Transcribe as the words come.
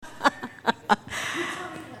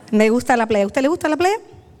Me gusta la playa. ¿A usted le gusta la playa?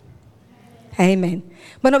 Amén.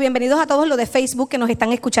 Bueno, bienvenidos a todos los de Facebook que nos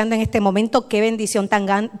están escuchando en este momento. Qué bendición tan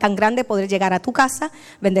grande poder llegar a tu casa,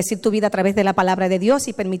 bendecir tu vida a través de la palabra de Dios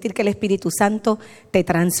y permitir que el Espíritu Santo te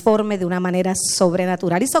transforme de una manera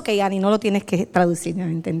sobrenatural. Eso que Ani, no lo tienes que traducir, ¿me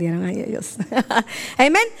entendieron ahí ellos?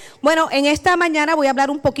 Amén. Bueno, en esta mañana voy a hablar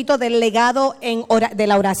un poquito del legado de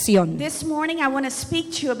la oración. This morning I want to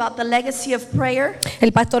speak to you about the legacy of prayer.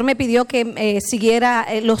 El pastor me pidió que siguiera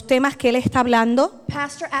los temas que él está hablando.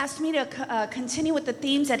 Pastor asked me to continue with the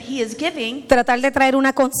themes that he is giving. Tratar de traer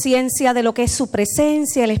una conciencia de lo que es su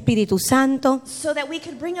presencia, el Espíritu Santo. So that we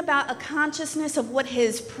could bring about a consciousness of what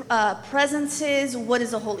his presence is, what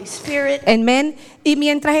is the Holy Spirit. Amén. Y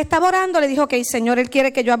mientras estaba orando le dijo, ok, Señor, Él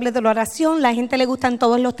quiere que yo hable de la oración. La gente le gustan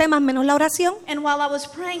todos los temas menos la oración. And while I was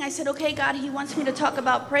praying, I said, okay, God, He wants me to talk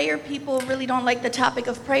about prayer. People really don't like the topic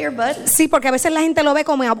of prayer, but sí, porque a veces la gente lo ve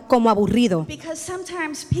como aburrido. Because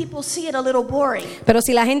sometimes people see it a little boring. Pero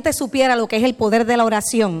si la gente supiera lo que es el poder de la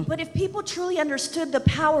oración, But if people truly understood the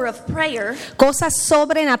power of prayer, cosas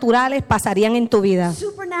sobrenaturales pasarían en tu vida.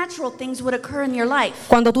 supernatural things would occur in your life.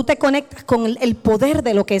 Cuando tú te conectas con el poder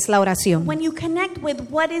de lo que es la oración. When you connect with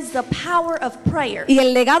what is the power of prayer. Y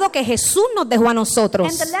el legado que Jesús nos dejó a nosotros.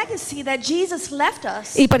 And the legacy that Jesus left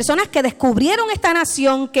us. Y personas que descubrieron esta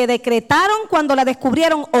nación, que decretaron cuando la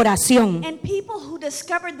descubrieron oración. And people who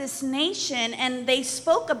discovered this nation and they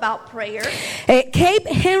spoke about prayer. Cape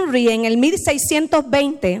Henry en el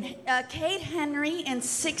 1620, Kate Henry in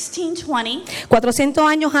 1620, 400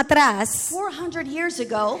 años atrás, 400 years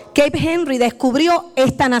ago, Cape Henry descubrió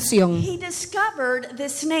esta nación. he discovered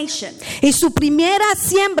this nation. Y su primera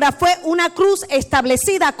siembra fue una cruz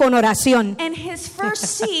establecida con oración. And his first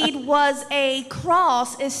seed was a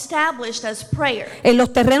cross established as prayer. En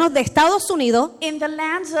los terrenos de Estados Unidos, In the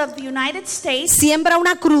lands of the United States, siembra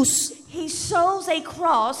una cruz he sows a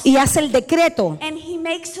cross y hace el decreto and he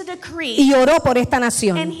makes a decree y oró por esta and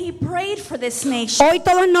nación. he prayed for this nation. Hoy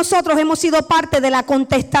todos nosotros hemos sido parte de la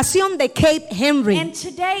contestación de Cape Henry. And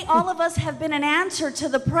today all of us have been an answer to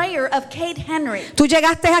the prayer of Kate Henry. Tú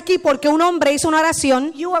llegaste aquí porque un hombre hizo una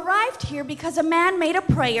oración You arrived here because a man made a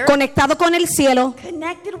prayer conectado con el cielo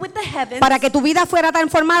connected with the heavens para que tu vida fuera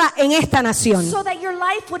transformada en esta nación. so that your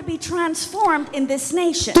life would be transformed in this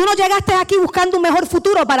nation. Tú no llegaste aquí buscando un mejor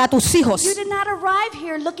futuro para tus hijos. You did not arrive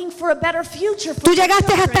here looking for a better future for Tú your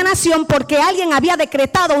llegaste a esta children. nación porque alguien había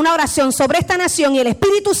decretado una oración sobre esta nación y el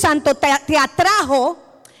Espíritu Santo te atrajo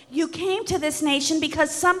You came to this nation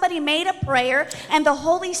because somebody made a prayer and the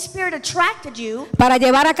Holy Spirit attracted you para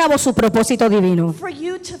llevar a cabo su propósito divino. for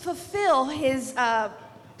you to fulfill His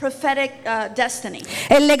prophetic destiny.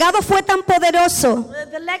 El legado fue tan poderoso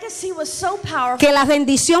The legacy was so powerful que la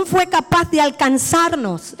bendición fue capaz de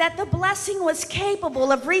alcanzarnos that the blessing was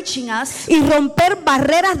capable of reaching us y romper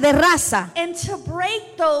barreras de raza and to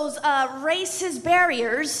break those racist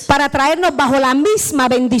barriers para traernos bajo la misma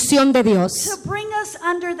bendición de Dios. to bring us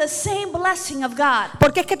under the same blessing of God.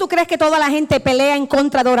 ¿Por qué es que tú crees que toda la gente pelea en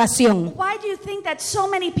contra de oración? Why do you think that so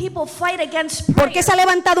many people fight against ¿Por prayer? qué se ha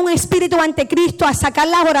levantado un espíritu anticristo a sacar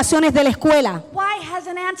las oraciones de la escuela, Why has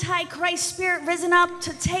an antichrist spirit risen up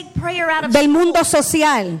to take prayer out of del school, mundo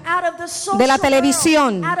social, out of the social de la world,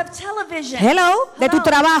 televisión, out of television, hello, de tu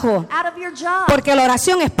trabajo? out of your job? Porque la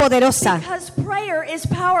oración es poderosa. Because prayer is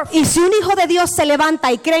powerful. Y si un hijo de Dios se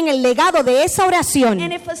levanta y cree en el legado de esa oración,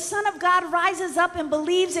 And if a son of God rises up and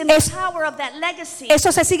believes in Es- the power of that legacy, eso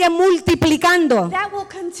se sigue multiplicando that will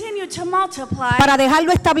continue to multiply para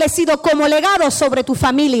dejarlo establecido como legado sobre tus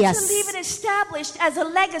familias. to leave it established as a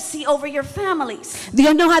legacy over your families.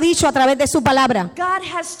 Dios nos ha dicho a través de su palabra God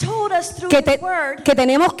has told us through que, His word que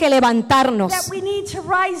tenemos que levantarnos, that we need to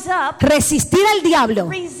rise up, resistir al diablo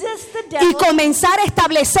resist the y devil, comenzar a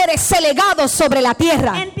establecer ese legado sobre la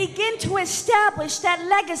tierra. and begin to establish that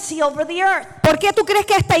legacy over the earth. ¿Por qué tú crees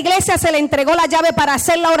que a esta iglesia se le entregó la llave para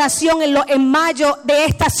hacer la oración en mayo de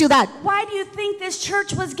esta ciudad? Why do you think this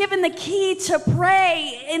church was given the key to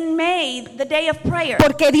pray in May, the day of prayer?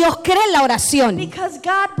 Porque Dios cree en la oración. Because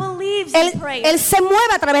God believes Él, in prayer. él se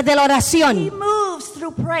mueve a través de la He oración. moves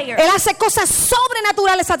through prayer. Él hace cosas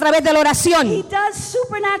sobrenaturales a través de la He oración. does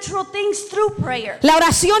supernatural things through prayer. La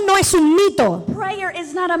oración no es un mito, Prayer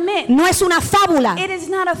is not a myth. no es una fábula, It is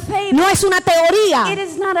not a fable. no es una It teoría,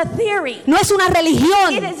 is not a theory. no es una It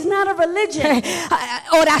religión. is not a religion.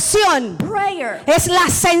 Oración Prayer es la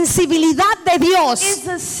sensibilidad de Dios is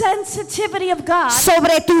the sensitivity of God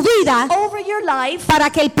sobre tu vida over your life para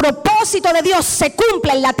que el propósito de Dios se cumpla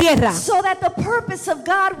cumpla en la tierra. so that the purpose of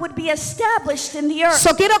God would be established in the earth.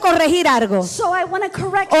 So quiero corregir algo. So I want to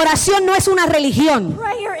correct. Oración no es una religión.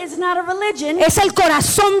 Prayer is not a religion. Es el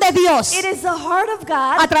corazón de Dios. It is the heart of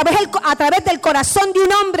God A través del corazón de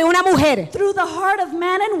un hombre, una mujer, through the heart of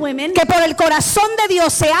man and women, que por el corazón de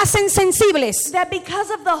Dios se hacen sensibles that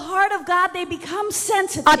because of the heart of God they become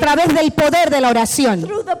sensitive a través del poder de la oración.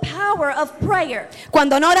 through the power of prayer.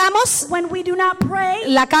 Cuando no oramos, When we do not pray,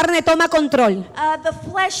 la carne toma control the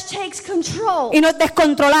flesh takes control y nos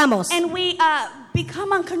descontrolamos. and we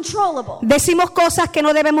become uncontrollable. Decimos cosas que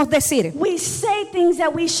no debemos decir. We say things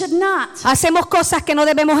that we should not. Hacemos cosas que no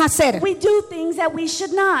debemos hacer. We do things that we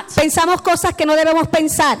should not. Pensamos cosas que no debemos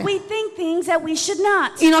pensar. We think things that we should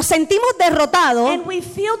not. Y nos sentimos derrotados And we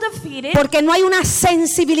feel defeated porque no hay una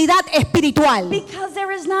sensibilidad espiritual. because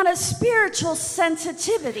there is not a spiritual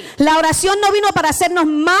sensitivity. La oración no vino para hacernos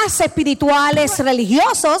más espirituales,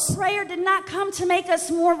 religiosos, Prayer did not come to make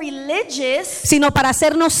us more religious, sino para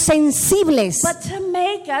hacernos sensibles but to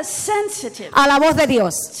make us sensitive a la voz de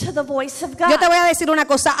Dios. to the voice of Yo te God. voy a decir una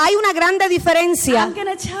cosa, hay una grande diferencia I'm going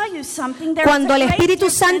to tell you something. There's cuando a el great Espíritu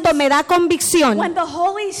difference Santo me da convicción when the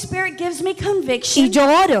Holy Spirit gives me y conviction yo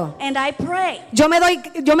oro. and I pray. Yo me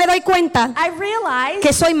doy cuenta I realize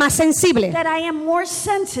que soy más sensible. that I am more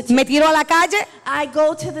sensitive. Me tiro a la calle, I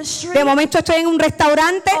go to the street. de momento estoy en un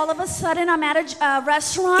restaurante All of a sudden I'm at a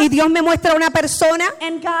restaurant y Dios me muestra a una persona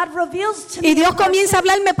and God reveals to me y Dios a person, comienza a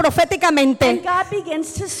hablarme proféticamente and God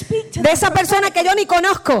begins to speak to de them esa persona que yo ni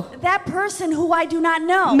conozco. that person who I do not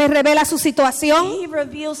know. Me revela su situación, He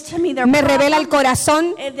reveals to me their me revela el problem,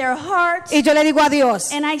 corazón their heart, y yo le digo a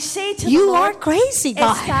Dios, and I say to the you are Lord, crazy,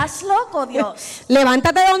 God. estás loco, Dios.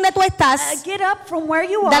 Levántate de donde tú estás, Get up from where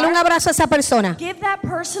you dale un are. abrazo a esa persona, Give that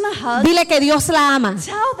person a hug. dile que Dios la ama,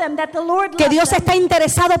 Tell them that the Lord que loves Dios them, está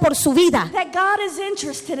interesado por su vida, that God is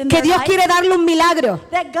interested in que their Dios life, quiere darle un milagro,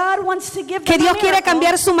 that God wants to give que them Dios a quiere miracle,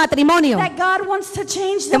 cambiar su matrimonio. that God wants to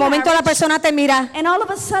change De the momento la marriage. persona te mira, And all of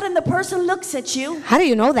a sudden the person looks at you. how do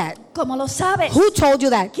you know that? ¿Cómo lo sabes? Who told you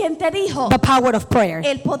that? ¿Quién te dijo? The power of prayer.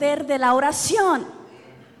 El poder de la oración.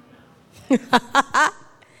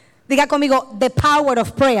 Diga conmigo, the power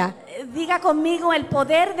of prayer Diga conmigo, el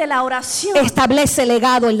poder de la oración establece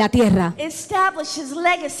legado en la tierra. establishes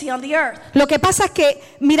legacy on the earth. Lo que pasa es que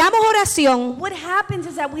miramos oración What happens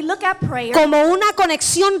is that we look at prayer como una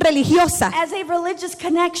conexión religiosa, as a religious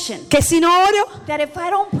connection. que si no oro, That if I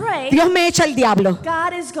don't pray, Dios me echa el diablo.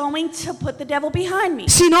 God is going to put the devil behind me.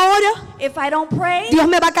 Si no oro, If I don't pray, Dios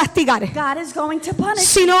me va a castigar. God is going to punish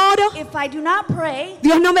Si me. no oro, If I do not pray,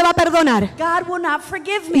 Dios no me va a perdonar. God will not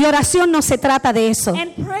forgive Y me. oración no se trata de eso.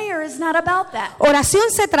 And prayer is not about that. Oración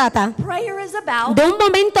se trata Prayer is about de un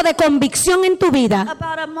momento de convicción en tu vida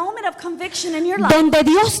a moment of conviction in your life donde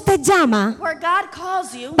Dios te llama where God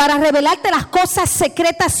calls you para revelarte las cosas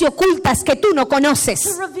secretas y ocultas que tú no to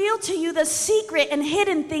conoces, reveal to you the secret and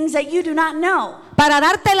hidden things that you do not know, para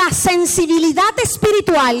darte la sensibilidad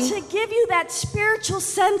espiritual to give you that spiritual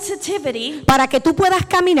sensitivity para que tú puedas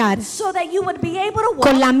caminar so that you would be able to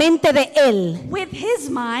con walk la mente de Él with His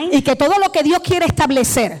mind, y que todo lo que Dios quiere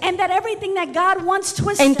establecer and that everything that God wants to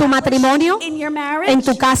en tu establish matrimonio, in your marriage, en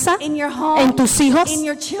tu casa, in your home, en tus hijos, in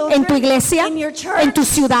your children, en tu iglesia, in your church, en tu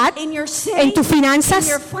ciudad, in your city, en tus finanzas, in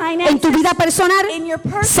your finances, en tu vida personal, in your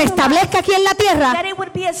personal se establezca aquí en la tierra that it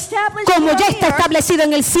would be established como here ya on está the earth establecido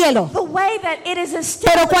en el cielo. the way that it is established.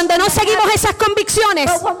 Pero cuando no in seguimos heaven. esas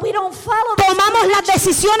convicciones, But when we don't follow those tomamos las convictions,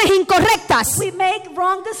 decisiones incorrectas we make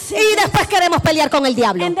wrong y decisions, después queremos pelear con el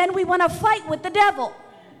diablo. and then we want to fight with the devil.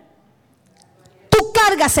 Tú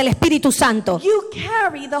cargas el Espíritu Santo. You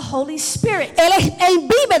carry the Holy Spirit. Él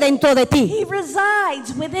vive dentro de ti He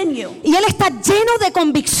resides within you, y Él está lleno de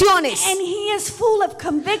convicciones, and He is full of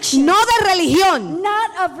conviction, no de religión.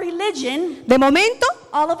 not of religion. De momento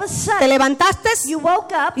All of a te sudden, levantaste you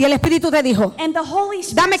woke up, y el Espíritu te dijo, and the Holy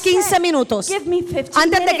Spirit dame 15 said, minutos. Give me 15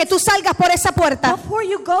 Antes de que minutes. tú salgas por esa puerta, Before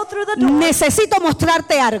you go through the door, necesito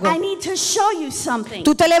mostrarte algo. I need to show you something.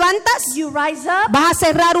 Tú te levantas, You rise up, vas a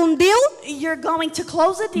cerrar un deal, you're going to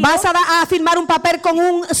close a deal, vas a firmar un papel con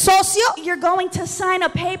un socio you're going to sign a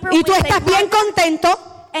paper y with tú a estás bien partner, contento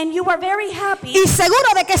and you are very happy, y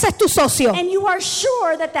seguro de que ese es tu socio. and you are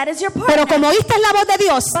sure that that is your partner. Pero como oíste la voz de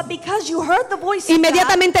Dios, But because you heard the voice of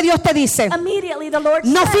inmediatamente Dios te dice, God, immediately the Lord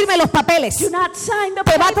no says, firme los papeles, do not sign the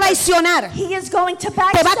te va a paper. traicionar, He is going to te va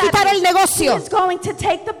a backstab quitar el you. negocio. He is going to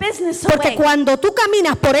take the business Porque away. cuando tú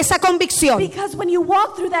caminas por esa convicción, Because when you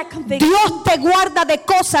walk through that conviction, Dios te guarda de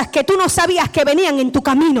cosas que tú no sabías que venían en tu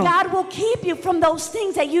camino. God will keep you from those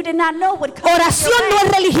things that you did not know would come. Oración no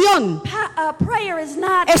es religión. Prayer is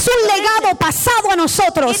not Es un legado pasado a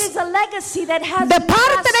nosotros It is a legacy that has de been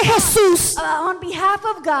parte de passed Jesús on behalf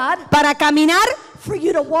of God para caminar for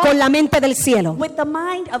you to walk con la mente del cielo. with the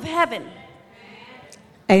mind of heaven.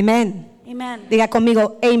 Amén. Amen. Diga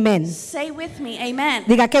conmigo, amén. Say with me, amen.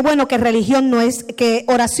 Diga qué bueno que que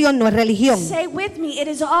oración no es religión. Say with me, it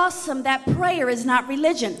is awesome that prayer is not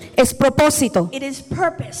religion. Es propósito, It is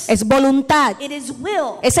purpose. es voluntad, It is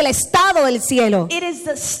will. es el estado del cielo. It is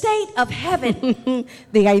the state of heaven.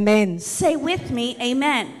 Diga amén. Say with me,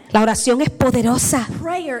 amen. La oración es poderosa,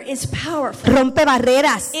 Prayer is powerful. rompe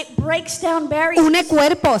barreras, It breaks down barriers. une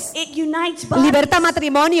cuerpos, It unites bodies. liberta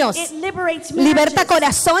matrimonios, It liberates liberta marriages.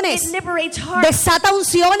 corazones, It liberates hearts. desata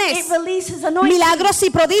unciones, It releases anointing. milagros y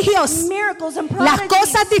prodigios. Miracles and Las prodigies.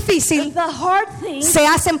 cosas difíciles The hard things se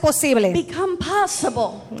hacen posibles. become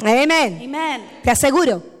possible. Amén. Amen. Te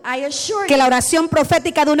aseguro I assure que you la oración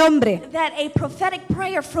profética de un hombre that a prophetic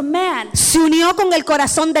prayer from man, se unió con el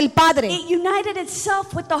corazón del Padre, it united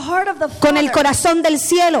itself with the heart of the con el Father, corazón del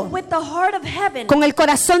cielo, with the heart of heaven, con el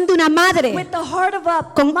corazón de una madre, with the heart of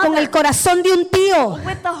a con mother, el corazón de un tío,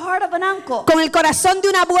 with the heart of an uncle, con el corazón de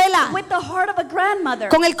una abuela, with the heart of a grandmother,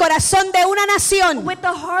 con el corazón de una nación with the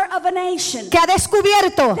heart of a nation que ha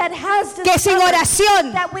descubierto that has que sin discovered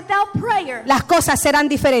oración that without prayer las cosas serán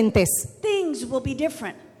diferentes. things will be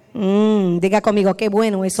different. Diga conmigo, qué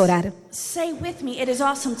bueno es orar. Say with me, it is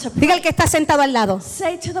awesome to Diga pray. el que está sentado al lado,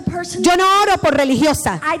 Say to the person, yo no oro por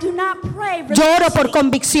religiosa, I do not pray yo oro por religiously.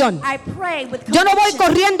 convicción. I pray with Yo no voy conviction.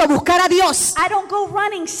 corriendo a buscar a Dios, I don't go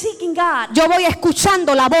running seeking God. yo voy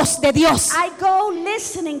escuchando la voz de Dios. I go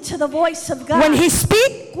listening to the voice of God. When He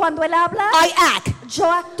speaks, Cuando Él habla, I act.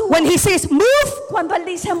 yo actúo. When He says move, Cuando Él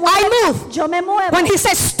dice I mueve, move. yo me muevo. when He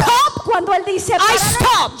says stop, Cuando Él dice I párale,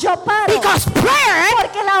 stop. yo paro. Because prayer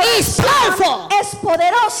Porque la is oración powerful. es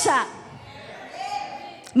poderosa.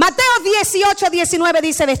 Mateo 18:19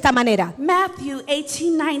 dice de esta manera: Matthew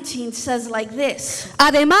 18:19 says like this.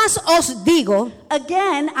 además os digo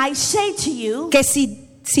Again, I say to you que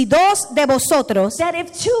si dos de vosotros that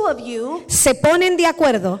if two of you se ponen de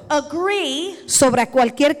acuerdo agree sobre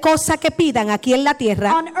cualquier cosa que pidan aquí en la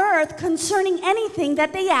tierra, on earth concerning anything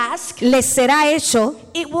that they ask, les será hecho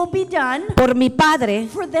it will be done por mi Padre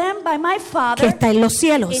for them by my que Father está en los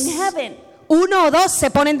cielos. in heaven. Uno o dos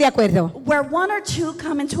se ponen de acuerdo. Where one or two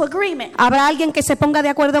come into agreement. ¿Habrá alguien que se ponga de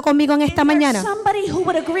acuerdo conmigo en esta Is there mañana? somebody who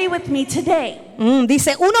would agree with me today?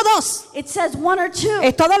 Dice uno o dos. It says one or two.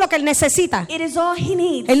 Es todo lo que él necesita. It is all he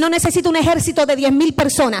needs. Él no necesita un ejército de 10,000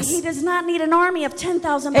 personas. He does not need an army of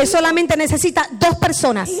 10,000 Él people. solamente necesita dos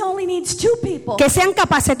personas He only needs two people que sean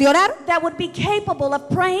capaces de orar that would be capable of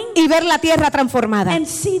praying y ver la tierra transformada. and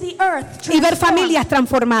see the earth Y ver transformed, familias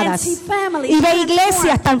transformadas. and see families Y ver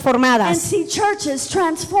iglesias transformed, and transformadas. see churches Y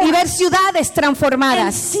transformed, ver ciudades and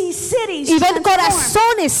transformadas. see cities Y ver transformed,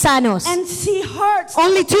 corazones sanos. and see hearts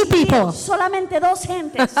Only two healed. people. Solamente dos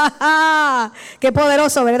gentes. Qué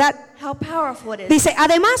poderoso, ¿verdad? How powerful it is. Dice,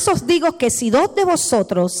 además os digo que si dos de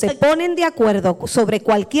vosotros se ponen de acuerdo sobre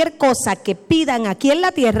cualquier cosa que pidan aquí en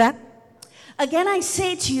la tierra, Again, I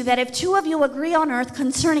say to you that if two of you agree on earth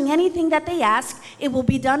concerning anything that they ask, it will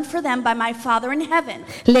be done for them by my Father in heaven.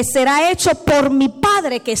 les será hecho por mi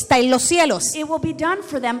Padre que está en los cielos. It will be done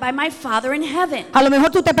for them by my Father in heaven. A lo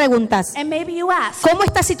mejor tú te preguntas, And maybe you ask, ¿cómo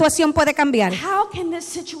esta situación puede cambiar? how can this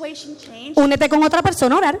situation change? Únete con otra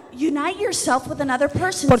persona a orar. Unite yourself with another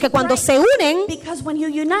person. Porque to cuando pray. se unen Because when you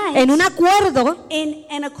unite en un acuerdo, in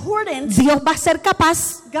accordance, Dios va a ser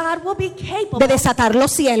capaz God will be capable de desatar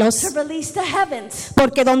los to cielos. release the heavens.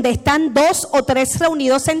 Porque donde están dos o tres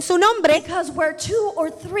reunidos en su nombre, Because where two or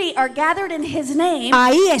three are gathered in His name,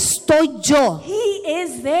 ahí estoy yo He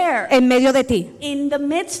is there en medio de ti. in the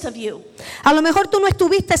midst of you. A lo mejor tú no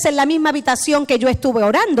estuviste en la misma habitación que yo estuve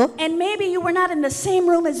orando, And maybe you were not in the same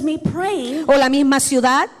room as me praying, o la misma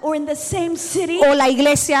ciudad, or in the same city, o la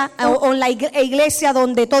iglesia, o la iglesia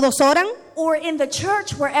donde todos oran, or in the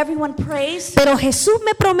church where everyone prays. pero Jesús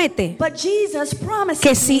me promete But Jesus promised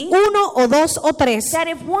que si me uno o dos o tres that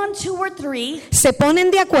if one, two, or three se ponen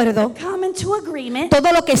de acuerdo, come into agreement,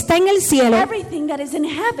 todo lo que está en el cielo everything that is in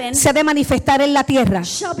heaven se ha de manifestar en la tierra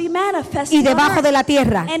shall be manifested y on debajo earth de la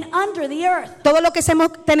tierra. and under the earth. Todo lo que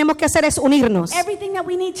tenemos que hacer es unirnos. Everything that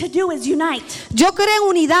we need to do is unite. Yo creo en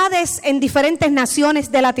unidades en diferentes naciones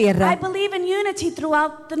de la I tierra. believe in unity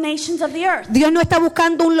throughout the nations of the earth. Dios no está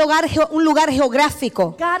buscando un un lugar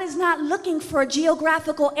geográfico. God is not looking for a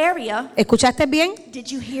geographical area. ¿Escuchaste bien? Did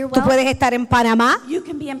you hear Tú well? puedes estar en Panamá, You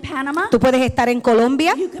can be in Panama. tú puedes estar en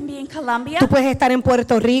Colombia, You can be in Colombia. tú puedes estar en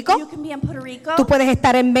Puerto Rico, You can be in Puerto Rico. tú puedes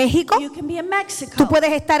estar en México, You can be in Mexico. tú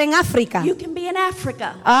puedes estar en África. You can be in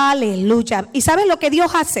Africa. Aleluya. ¿Y sabes lo que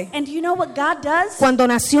Dios hace? And do you know what God does? Cuando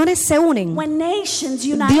naciones se unen, When nations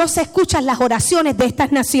unite, Dios escucha las oraciones de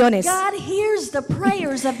estas naciones, God hears the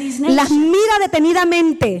prayers of these las nations. mira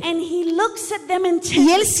detenidamente And he looks at them y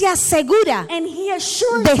intently. Él se asegura And he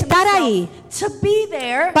assures de estar himself ahí to be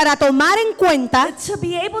there, para tomar en cuenta to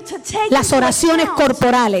be able to take las into oraciones account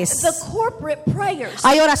corporales. the corporate prayers.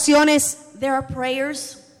 Hay oraciones There are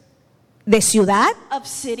prayers de ciudad, of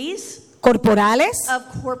cities, corporales, of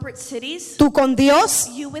corporate cities, tú con Dios,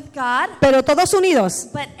 you with God, pero todos unidos,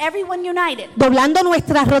 but everyone united, doblando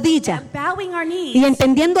nuestras rodillas bowing our y knees,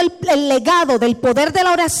 entendiendo el legado del poder de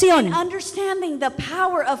la oración. understanding the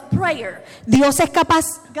power of prayer. Dios es capaz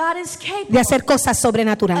God is de capable hacer cosas of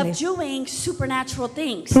sobrenaturales. doing supernatural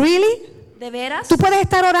things. ¿Really? ¿De veras? Tú puedes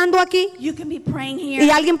estar orando aquí You can be praying y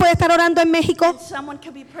here, alguien puede estar orando en México and someone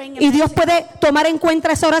could be praying in y Dios Mexico, puede tomar en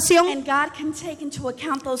cuenta esa oración. and God can take into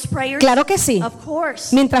account those prayers. Claro que sí. Of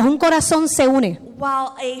course. Mientras un corazón se une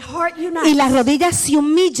While a heart y unites las rodillas se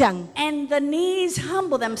humillan and the knees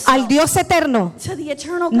humble al themselves Dios eterno, to the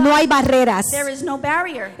eternal God, no hay barreras. there is no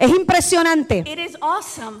barrier. Es impresionante It is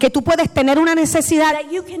awesome que tú puedes tener una necesidad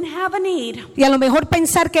that you can have a need, y a lo mejor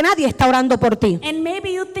pensar que nadie está orando por ti. and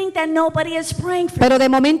maybe you think that nobody is praying for you, Pero de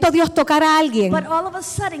momento Dios tocar a alguien, but all of a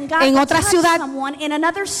sudden God en will otra touch ciudad, someone in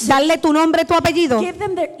another city, darle tu nombre, tu apellido give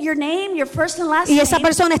them your name, your first and last y esa name,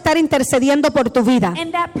 persona estar intercediendo por tu vida.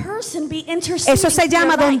 and that person be interceding Eso se for your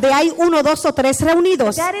llama life. donde hay 1, 2 o 3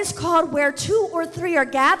 reunidos. That is called where 2 or 3 are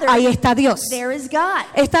gathered. Ahí está Dios. There is God.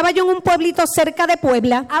 Estaba yo en un pueblito cerca de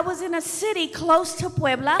Puebla I was in a city close to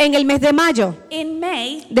Puebla en el mes de mayo, in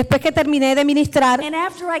May, después que terminé de ministrar, and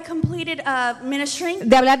after I completed ministering,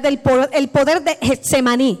 de hablar del el poder de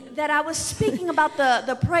Getsemaní, that I was speaking about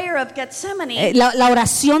the prayer of Gethsemane, la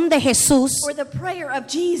oración de Jesús or the prayer of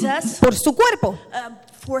Jesus por su cuerpo.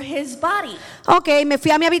 for his body. Ok, me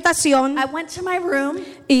fui a mi habitación I went to my room,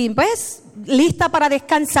 y pues lista para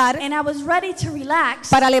descansar, and I was ready to relax,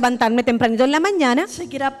 para levantarme tempranito en la mañana to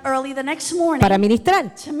get up early the next morning para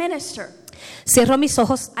ministrar. to minister. Cierro mis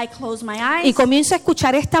ojos I closed my y eyes, comienzo a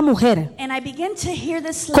escuchar a esta mujer and I began to hear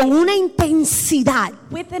this con lady una intensidad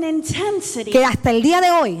with an intensity que hasta el día de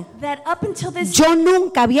hoy that up until this yo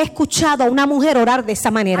nunca había escuchado a una mujer orar de esa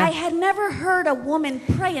I manera. had never heard a woman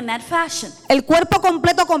pray in that fashion. El cuerpo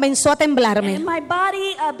completo comenzó a And temblarme. my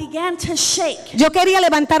body began to shake. Yo quería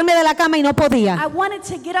levantarme de la cama y no I podía. wanted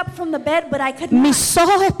to get up from the bed, but I could not. Mis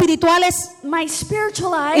ojos espirituales My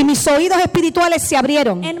spiritual y eyes mis oídos espirituales se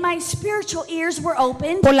abrieron. and my spiritual ears were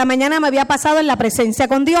opened. Por la mañana me había pasado en la presencia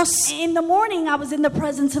con Dios In the morning, I was in the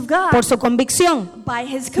presence of God por su convicción. by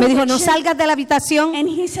His Me dijo, no conviction. salgas de la habitación And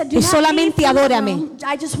He said, do y not leave solamente from the adórame. room.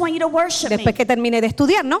 I just want you to worship Después me. que terminé de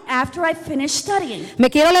estudiar, ¿no? After I finished studying, Me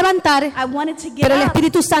quiero levantar, I wanted to get pero el up,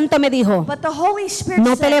 Espíritu Santo me dijo, but the Holy Spirit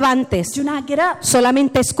no te said, levantes, do not get up.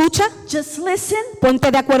 solamente escucha, Just listen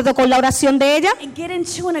ponte de acuerdo con la oración de ella and get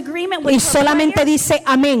into an agreement with y her solamente prayer dice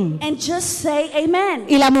amén. and just say amen.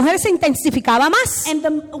 Y la mujer se intensificaba más. And the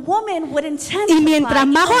woman would intensify. Y mientras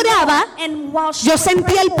más even more. oraba, And while she yo would sentía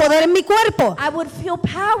pray el more, poder en mi cuerpo. I would feel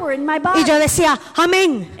power in my body. Y yo decía,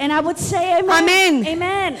 amén, And I would say amen. Amén.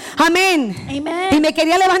 Amen. amén. Amen. Y me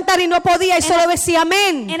quería levantar y no podía y solo decía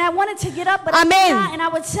amén. And I wanted to get up, but Amén. I could not, and I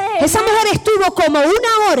would say Esa amen. mujer estuvo como 1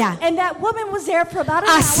 hora And that woman was there for about an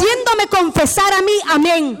hour, haciéndome confesar a mí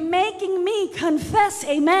amén. making me confess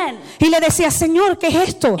amen. Y le decía, Señor, ¿qué es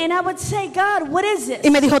esto? And I would say, God, what is this? Y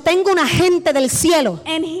me dijo, tengo un agente del cielo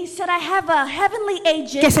And He said, I have a heavenly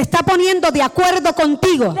agent que se está poniendo de acuerdo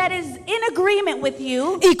contigo that is in agreement with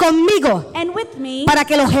you y conmigo and with me, para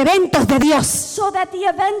que los eventos de Dios so that the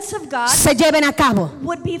events of God se lleven a cabo.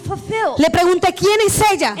 would be fulfilled. Le pregunté, ¿quién es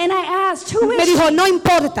ella? And I asked, who Me is she? dijo, no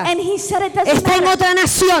importa, And he said, it doesn't está en matter. otra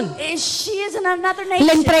nación. She is in another Le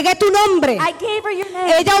nation. entregué tu nombre. I gave her your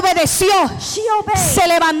name. Ella obedeció, She obeyed. se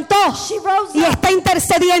levantó She rose y up. está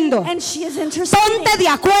intercediendo. And she is interceding. Ponte de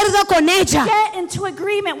acuerdo con ella. Get into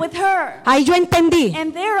agreement with her. Ahí yo entendí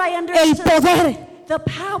And there I el understood poder the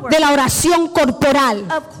power de la oración corporal.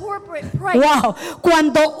 of corporate prayer. Wow,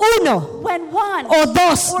 cuando 1 When one o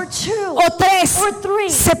 2 or 2 o 3 or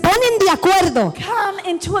 3 se ponen de acuerdo come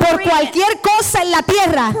into por agreement cualquier cosa en la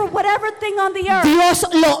tierra, for whatever thing on the earth, Dios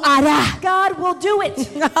lo hará. God will do it.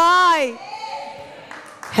 Ay.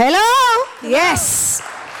 Hello. Yes.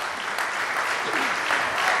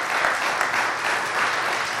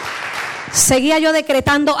 Seguía yo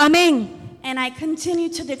decretando amén. And I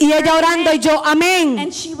continued to declare, Y ella orando y yo, amén.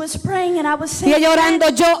 And she was praying and I was Y saying, ella orando,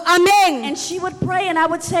 yo, amén. And she would pray and I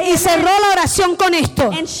would say, Y cerró la oración con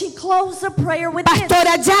esto. And she closed the prayer with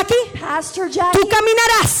Pastora this. Jackie, Pastor tú Jackie,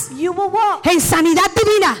 caminarás you will walk en sanidad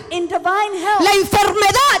divina. in divine health. La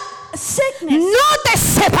enfermedad Sickness no te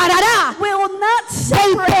separará will not del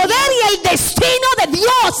separate poder y el destino de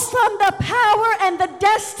Dios. from the power and the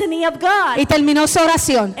destiny of God. Y terminó su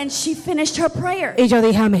oración. And she finished her prayer. Y yo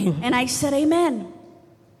dije, amén. And I said, amen.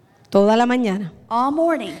 Toda la mañana All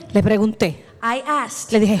morning, le pregunté, I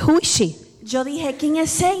asked, le dije, who is she? yo dije, ¿quién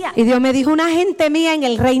es ella? Y Dios me dijo, una agente mía en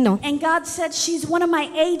el reino. And God said, she's one of my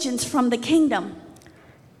agents from the kingdom.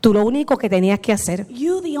 Tú lo único que tenías que hacer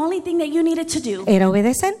You, the only thing that you needed to do era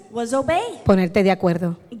obedecer, was obey, ponerte de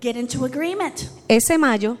acuerdo. get into agreement. Ese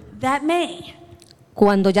mayo, That May,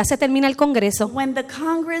 cuando ya se termina el Congreso, when the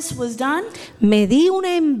Congress was done, me di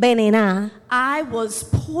una envenenada I was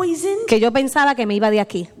poisoned que yo pensaba que me iba de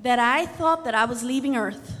aquí. that I thought that I was leaving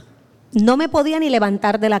Earth. No me podía ni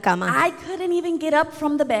levantar de la cama. I couldn't even get up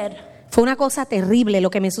from the bed. Fue una cosa terrible lo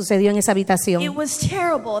que me sucedió en esa It habitación. was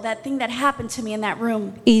terrible, that thing that happened to me in that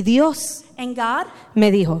room. Y Dios And God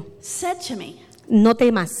me dijo, said to me, no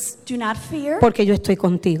temas, do not fear, porque yo estoy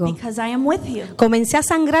contigo. because I am with you. Comencé a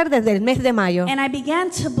sangrar desde el mes de mayo And I began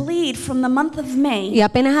to bleed from the month of May. y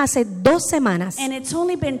apenas hace 2 semanas And it's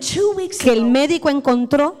only been 2 weeks que el ago médico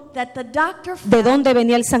encontró that the doctor de found dónde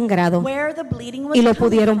venía el sangrado. where the bleeding was Y lo coming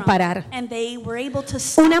pudieron from. parar. And they were able to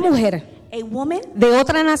stop Una it. mujer A woman de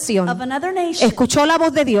otra nación of another nation escuchó la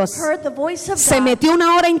voz de Dios, heard the voice of se God. metió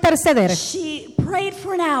una hora a interceder, She prayed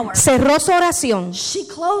for an hour. cerró su oración, She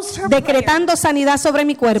closed her decretando sanidad sobre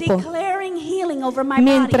mi prayer, cuerpo, declaring healing over my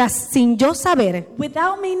mientras sin yo saber body,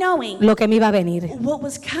 without me knowing lo que me iba a venir. what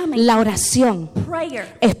was coming. La oración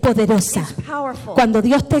Prayer es poderosa. is powerful. Cuando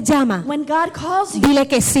Dios te llama, When God calls you, dile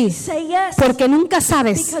que sí, say yes, porque nunca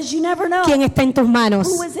sabes because you never know quién está en tus manos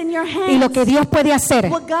who is in your hands, y lo que Dios puede hacer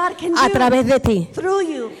what God can a do través de ti. through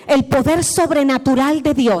you. El poder sobrenatural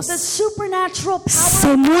de Dios The supernatural se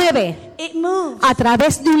power, mueve it moves a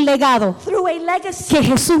través de un legado through a legacy que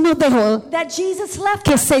Jesús nos dejó, that Jesus left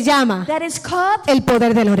que us, se llama that is called el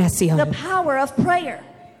poder de la the oración. power of prayer.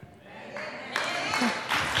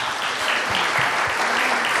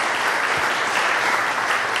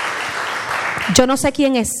 Yo no sé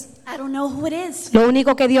quién es. I don't know who it is. Lo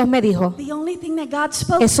único que Dios me dijo The only thing that God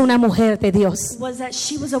spoke es una mujer de Dios was that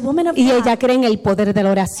she was a woman of y God, ella cree en el poder de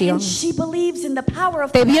la oración. and she believes in the power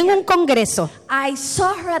of Te vi en prayer. un congreso I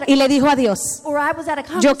saw her at y a, le dijo a Dios, or I was at a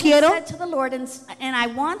Yo conference quiero and said to the Lord, and I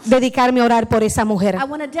want dedicarme a orar por esa mujer. I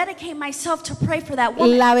want to dedicate myself to pray for that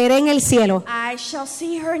woman. La veré en el cielo I shall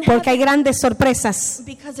see her in porque hay heaven, grandes sorpresas.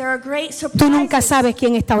 because there are great Tú nunca surprises. sabes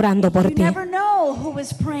quién está orando por You ti. never know who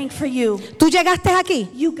is praying for you. Tú llegaste aquí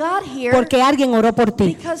You got here porque alguien oró por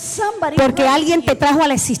ti, because somebody porque prayed alguien for te you. trajo a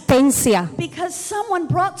la existencia. Because someone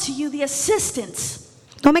brought to you the assistance.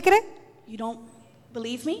 ¿No me crees? You don't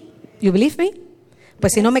believe me? You believe me?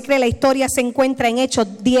 Pues si no me cree, la historia se encuentra en Hechos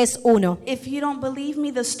 10:1. If you don't believe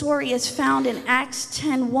me, the story is found in Acts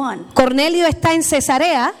 10:1. Cornelio está en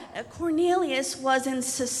Cesarea Cornelius was in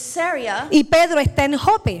Caesarea y Pedro está en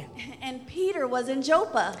Jope. and Peter was in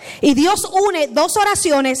Joppa. Y Dios une 2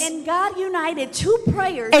 oraciones And God united 2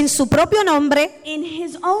 prayers en su propio nombre in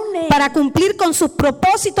his own name para cumplir con sus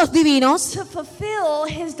propósitos divinos to fulfill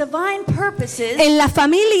his divine purposes en la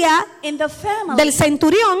familia in the family del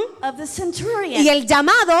centurión of the centurion y el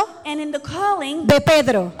llamado and in the calling de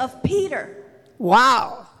Pedro. of Peter.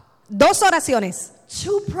 ¡Wow! 2 oraciones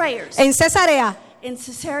 2 prayers en Cesarea in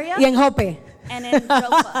Caesarea y en Jope. and in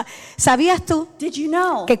Joppa. ¿Sabías tú Did you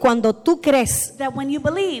know que cuando tú crees that when you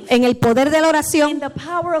believe en el poder de la in oración, the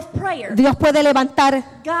power of prayer, Dios puede levantar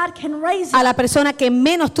God can raise a up la persona que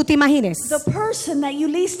menos tú te imagines? the person that you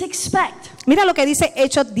least expect? Mira lo que dice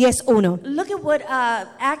Hechos 10:1. Look at what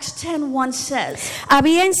Acts 10:1 says.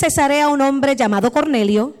 Había en Cesarea un hombre llamado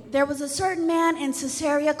Cornelio, There was a certain man in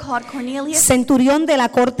Caesarea called Cornelius, centurión de la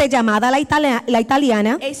corte llamada la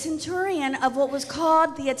italiana, a centurion of what was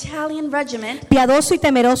called the Italian regiment, piadoso y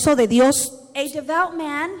temeroso de Dios a devout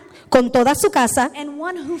man, con toda su casa, and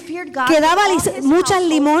one who feared God, que with daba all his muchas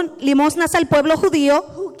household, limosnas al pueblo judío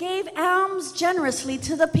who gave alms generously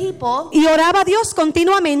to the people y oraba a Dios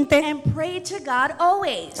continuamente. and prayed to God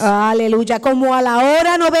always. Aleluya, como a la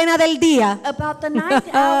hora novena del día. About the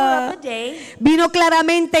 9th hour of the day, Vino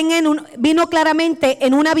claramente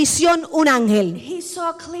en una visión un ángel, he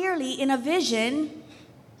saw clearly in a vision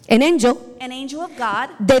en angel, an angel of God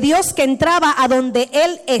de Dios que entraba a donde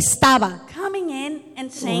él estaba. coming in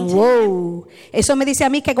and saying to him, Wow. Eso me dice a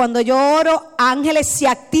mí que cuando yo oro, ángeles se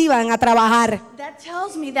activan a trabajar. that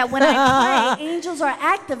tells me that when I pray, angels are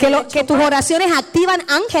activated. Que tus oraciones activan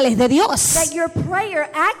ángeles de Dios. That your prayer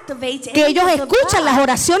activates Que ellos angels of escuchan God. las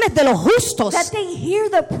oraciones de los justos. That they hear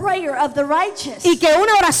the prayer of the righteous. Y que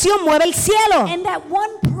una oración mueve el cielo. And that one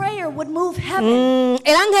prayer would move heaven.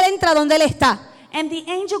 El ángel entra donde él está. And the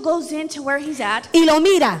angel goes into where he's at. Y lo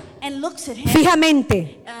mira And looks at him.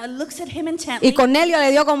 fijamente. Looks at him intently. Y Cornelio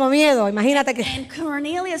le dio como miedo. Imagínate que And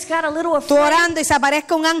Cornelius got a little tú afraid. orando y se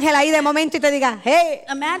aparezca un ángel ahí de momento y te diga, hey,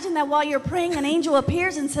 Imagine that while you're praying, an angel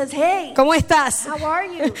appears and says, "Hey, ¿cómo estás? how are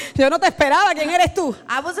you? Yo no te esperaba. ¿Quién eres tú?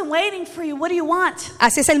 I wasn't waiting for you. What do you want?"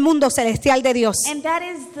 Así es el mundo celestial de Dios. And that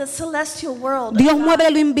is the celestial world. Dios of God.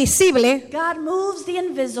 mueve lo invisible God moves the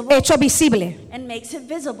invisible hecho visible. and makes it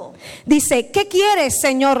visible. Dice, ¿qué quieres,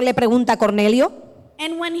 Señor? Le pregunta Cornelio.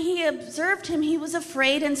 And when he observed him, he was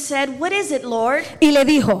afraid and said, "What is it, Lord?" Y le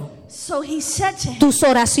dijo, So he said to him, tus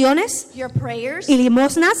oraciones "Your prayers y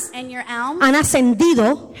limosnas and your alms han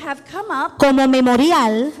ascendido have come up como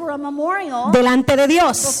memorial for a memorial delante de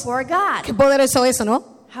Dios. before God." Qué poderoso eso, ¿no?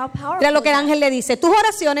 How powerful. Mira lo que el is that? ángel le dice. Tus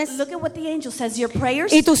oraciones Look at what the angel says. Your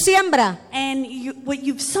prayers y tu siembra and what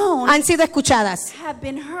you've sown han sido escuchadas. have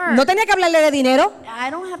been heard. No tenía que hablarle de dinero, I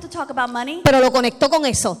don't have to talk about money, pero lo conectó con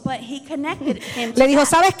eso. but he connected him to Le dijo, that.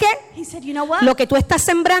 ¿sabes qué? He said, "You know what? Lo que tú estás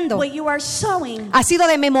sembrando What you are sowing, ha sido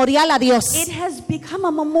de memorial a Dios. it has become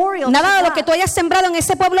a memorial Nada de to lo que God. tú hayas sembrado en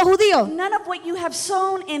ese pueblo judío None of what you have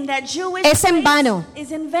sown in that Jewish es en place vano. is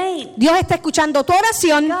in vain. Dios está escuchando tu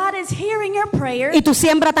oración God is hearing your prayer, y tu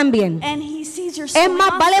siembra también. and he sees your Es sowing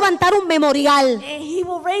más, va a also. levantar un memorial. And he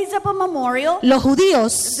will raise up a memorial. Los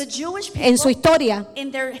judíos The Jewish en su people, historia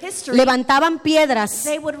in their history, levantaban piedras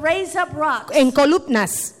they would raise up rocks en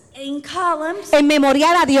columnas in columns en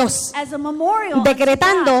memorial a Dios, as a memorial unto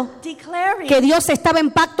decretando God, declaring que Dios estaba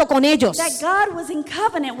en pacto con ellos. that God was in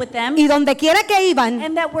covenant with them, Y donde quiera que iban,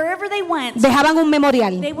 and that wherever they went, dejaban un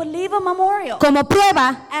memorial they would leave a memorial como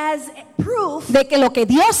prueba as proof de que lo que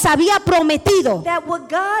Dios había prometido that what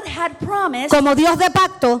God had promised como Dios de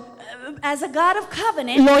pacto as a God of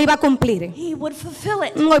covenant, lo iba a cumplir. he would fulfill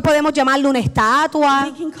it. Hoy podemos llamarle una We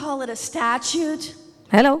estatua. can call it a statute.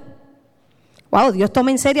 Hello. Wow, Dios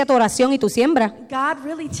toma en serio tu oración y tu siembra. God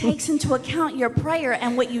really takes into account your prayer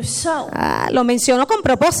and what you sow. Lo mencionó con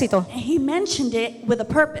propósito. And he mentioned it with a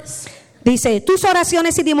purpose. Dice, tus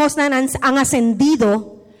oraciones y limosnas han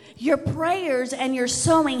ascendido Your prayers and your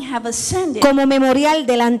sowing have ascended como memorial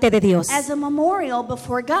delante de Dios. as a memorial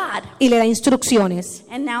before God. Y le da instrucciones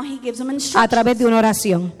And now he gives them a instructions través de una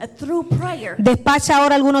oración. through prayer. Despacha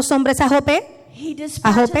ahora algunos hombres a Jope He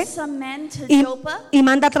a Jope dispatches some men to y, Joppa y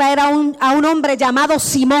manda a traer a un hombre llamado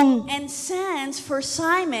Simón. and sends for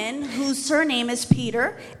Simon, whose surname is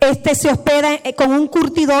Peter. Este se hospeda con un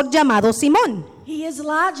curtidor llamado Simón, He is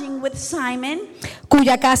lodging with Simon,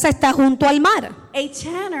 cuya casa está junto al mar. a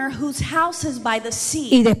tanner whose house is by the Y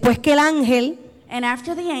sea. después que el ángel And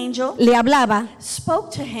after the angel le hablaba, spoke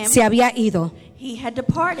to him, se había ido. he had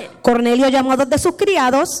departed. Cornelio llamó a 2 de sus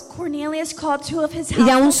criados Cornelius called 2 of his y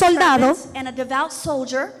a un household soldado servants and a devout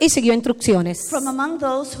soldier y siguió instrucciones. from among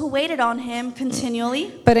those who waited on him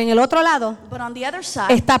continually. Pero en el otro lado But on the other side,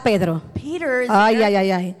 está Pedro. Peter is Ay, there ay,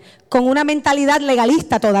 ay, ay. Con una mentalidad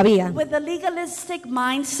legalista todavía. with a legalistic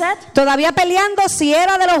mindset, Todavía peleando si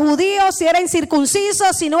era de los judíos, si era incircunciso,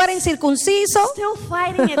 si no era incircunciso, still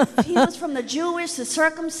fighting if he was from the Jewish, the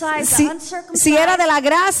circumcised, si, the uncircumcised, si era de la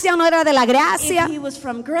gracia o no era de la gracia, if he was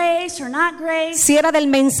from grace or not grace, si era del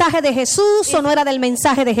mensaje de Jesús o no era del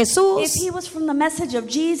mensaje de if Jesús. he was from the message of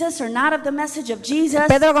Jesus or not of the message of Jesus.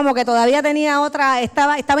 Pedro como que todavía tenía otra,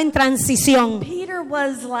 estaba en transición. Peter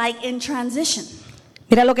was like in transition.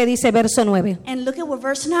 Mira lo que dice verso 9. And look at what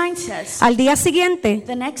verse 9 says. Al día siguiente,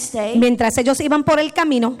 The next day, mientras ellos iban por el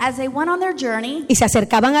camino as they went on their journey y se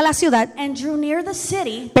acercaban a la ciudad, and drew near the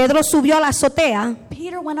city, Pedro subió a la azotea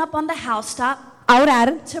Peter went up on the housetop a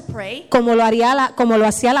orar to pray como lo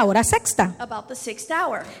hacía a la hora sexta. about the 6th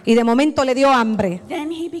hour. Y de momento le dio hambre.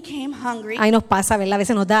 Then he became hungry. Ahí nos pasa, ¿verdad? A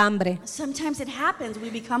veces nos da hambre. Sometimes it happens, we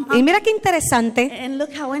become Y hungry. mira qué interesante, And look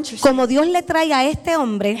how interesting como Dios le trae a este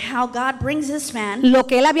hombre how God brings this man lo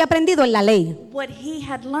que él había aprendido en la ley. what he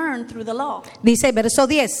had learned through the law. Dice verso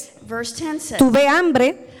 10, Verse 10 says, tuve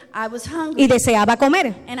hambre I was y hungry deseaba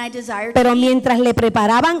comer, and I desired pero to eat. mientras le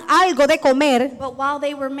preparaban algo de comer, But while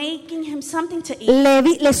they were making him something to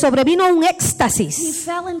eat, le sobrevino un he éxtasis.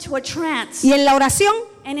 fell into a trance. Y en la oración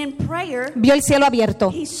And in prayer, vio el cielo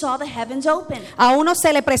abierto. he saw the heavens open. A uno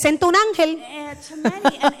se le presenta un ángel And to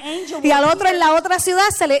many, an angel y al will otro en la otra ciudad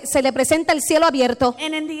se le presenta el cielo abierto.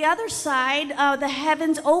 And in the other side, the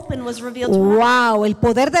heavens open was revealed to us. Wow, el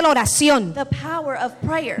poder de la oración The power of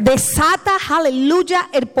prayer. desata, aleluya,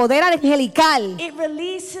 el poder angelical. It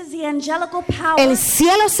releases the angelical power. El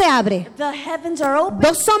cielo se abre. The heavens are open.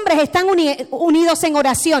 Dos hombres están unidos en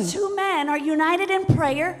oración Two men are united in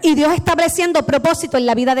prayer. y Dios estableciendo propósito en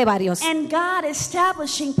la vida de varios. And God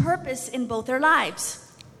establishing purpose in both their lives.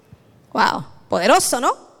 Wow, poderoso,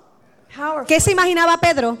 ¿no? Powerful. ¿Qué se imaginaba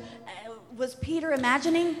Pedro? Was Peter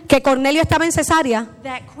imagining Que Cornelio estaba en Cesarea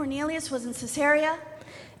that Cornelius was in Caesarea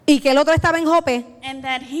y que el otro estaba en Jope and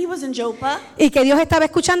that he was in Joppa y que Dios estaba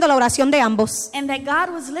escuchando la oración de ambos. and that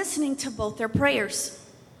God was listening to both their prayers?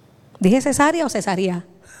 ¿Dije Cesarea o Cesarea?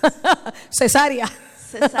 Cesarea.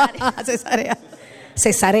 Cesarea. Cesarea.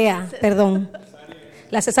 Cesarea, perdón.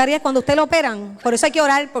 La cesárea es cuando usted lo operan. Por eso hay que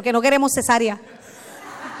orar, porque no queremos cesárea.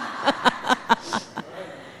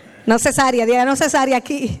 No cesárea, diga no cesárea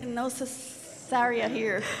aquí. No Caesarea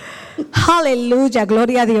here. Aleluya,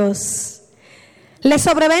 gloria a Dios. Le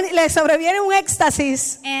sobreviene un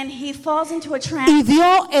éxtasis And he falls into a y trance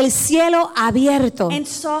vio el cielo abierto and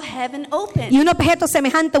saw heaven open. y un objeto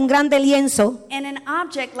semejante a un grande lienzo And an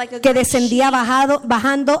object like a que great descendía sheet.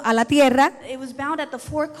 bajando a la tierra It was bound at the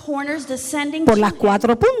four corners, descending por to las him.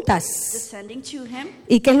 cuatro puntas. Descending to him.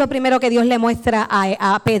 ¿Y qué es lo primero que Dios le muestra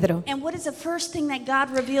a Pedro? And what is the first thing that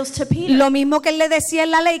God reveals to Peter? Lo mismo que él le decía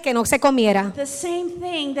en la ley, que no se comiera. The same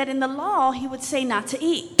thing that in the law he would say not to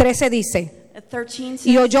eat. 13 dice, 13 says,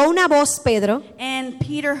 y oyó una voz, Pedro, and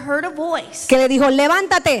Peter heard a voice que le dijo,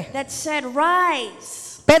 levántate. that said,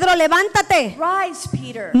 rise, Pedro, levántate, rise,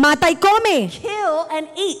 Peter, mata y come. kill and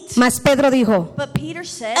eat. Mas Pedro dijo, But Peter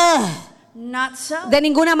said, "Ugh, not so, de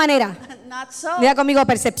ninguna manera. not so. Diga conmigo,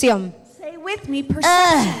 percepción. Say with me,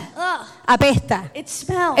 perception. Ugh, Apesta. it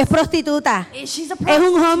smells. Es prostituta. She's a Es prostitute.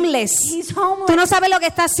 un homeless. He's homeless. Tú no sabes lo que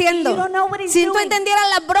está haciendo. You don't know what he's Si tú doing. entendieras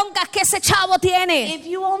las broncas que ese chavo tiene. If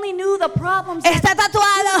you only knew the problems Está that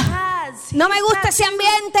tatuado. he has. No me He's gusta ese tattooed.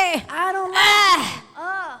 ambiente. I don't like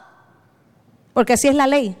Ah. Porque así es la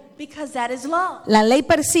ley. because that is law. La ley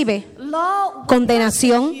percibe Law will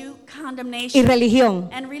condenación persecute y condemnation religión,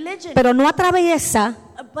 and religion, pero no atraviesa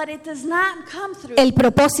but it does not come through el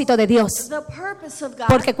propósito de Dios. the purpose of God.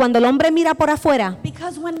 Porque cuando el hombre mira por afuera,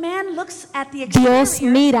 Because when man looks at the Dios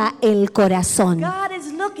exterior, mira el corazón. God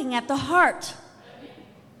is looking at the heart.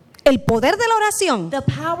 El poder de la oración The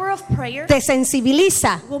power of prayer te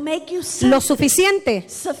sensibiliza will make you lo sensitive suficiente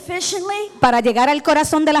sufficiently para llegar al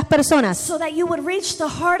corazón de las personas so that you would reach the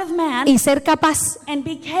heart of man y ser capaz and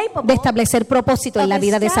be capable de establecer propósito en la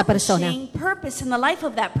vida de esa persona. establishing purpose in the life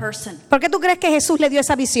of that person. ¿Por qué tú crees que Jesús le dio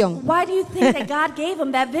esa visión? Why do you think that God gave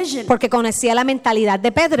him that vision? Porque conocía la mentalidad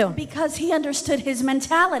de Pedro. Because he understood his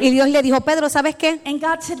mentality. Y Dios le dijo, Pedro, ¿sabes qué? And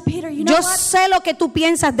God said, Peter, you know Yo what? sé lo que tú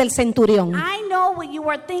piensas del centurión, I know what you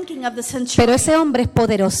are thinking of the centurion. pero ese hombre es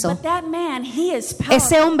poderoso. But that man, he is powerful.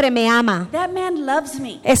 Ese hombre me ama. That man loves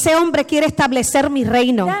me. Ese hombre quiere establecer mi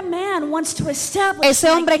reino. That man wants to establish Ese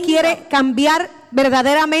my hombre kingdom. quiere cambiar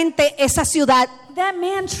verdaderamente esa ciudad. That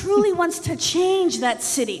man truly wants to change that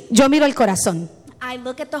city. Yo miro el corazón. I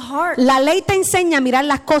look at the heart. La ley te enseña a mirar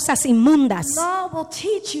las cosas inmundas, Law will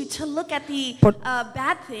teach you to look at the Por-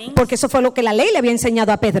 bad things porque eso fue lo que la ley le había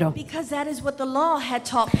enseñado a Pedro. because that is what the law had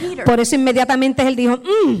taught Peter. Por eso inmediatamente él dijo,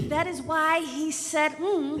 That is why he said,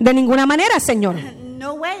 de ninguna manera, Señor,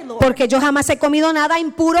 no way, Lord. porque yo jamás he comido nada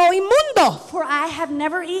impuro o inmundo. For I have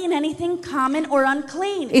never eaten anything common or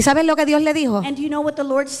unclean. ¿Y sabes lo que Dios le dijo? And do you know what the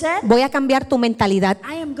Lord said? Voy a cambiar tu mentalidad,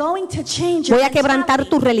 I am going to change your voy a quebrantar mentality.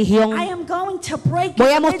 tu religión, I am going to break voy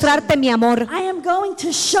your a mostrarte mi amor, religion. I am going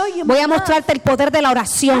to show you voy my a love. mostrarte el poder de la I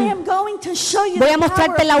oración, am going to show you voy the a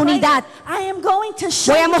mostrarte power la of prayer. unidad, I am going to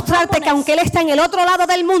show voy a you mostrarte que humbleness. aunque Él está en el otro lado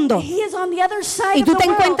del mundo He is on the other side y of tú the te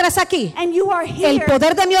world, encuentras aquí, and you are here, el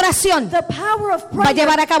poder de mi oración the power of va a prayer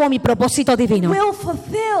llevar a cabo mi propósito divino. will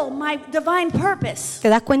fulfill my divine purpose. ¿Te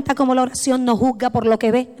das cuenta cómo la oración no juzga por lo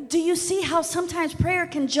que ve, Do you see how sometimes prayer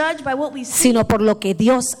can judge by what we see, sino por lo que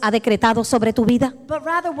Dios ha decretado sobre tu vida? but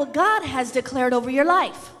rather what God has declared over your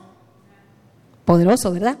life?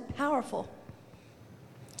 Poderoso, ¿verdad? Powerful.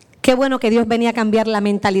 Qué bueno que Dios venía a cambiar la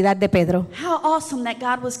mentalidad de Pedro. How awesome that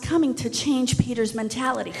God was coming to change Peter's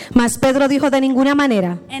mentality. Mas Pedro dijo, de ninguna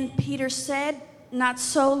manera. And Peter said, not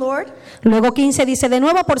so, Lord. Luego 15 dice, de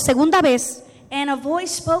nuevo por segunda vez And a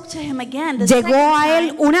voice spoke to him again. The llegó second a él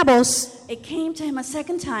time, una voz it came to him a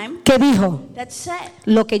second time que dijo, that said,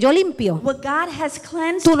 lo que yo limpio, what God has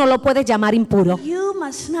cleansed, tú no lo puedes llamar impuro. you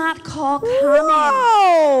must not call common.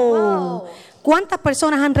 ¡Wow! Wow. ¿Cuántas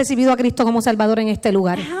personas han recibido a Cristo como Salvador en este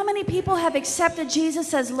lugar? How many people have accepted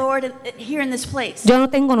Jesus as Lord here in this place? Yo no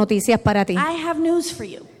tengo noticias para ti. I have news for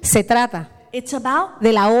you. Se trata It's about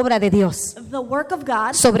de la obra de Dios the work of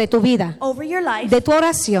God sobre tu vida, over your life, de tu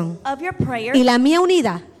oración of your prayer, y la mía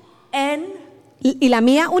unida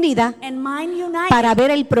and mine united para ver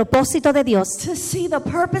el propósito de Dios to see the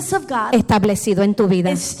purpose of God establecido en tu vida.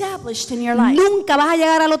 established in your life. Nunca vas a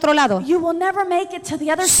llegar al otro lado You will never make it to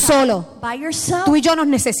the other solo. side by yourself. Tú y yo nos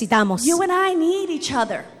necesitamos. You and I need each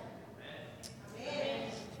other.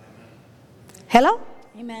 Hello.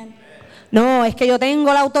 Amen. No, es que yo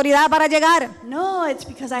tengo la autoridad para llegar. No, it's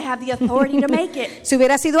because I have the authority to make it. Si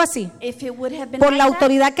hubiera sido así, If it would have been por like la that,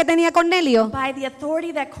 autoridad que tenía Cornelio, by the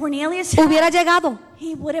authority that Cornelius had, hubiera llegado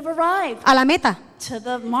he would have arrived a la meta. to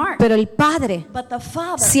the mark. Pero el Padre But the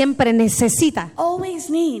Father siempre necesita, always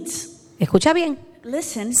needs, escucha bien,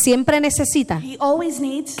 listen, siempre necesita he always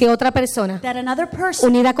needs que otra persona that another person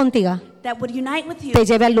unida contigo that would unite with you, te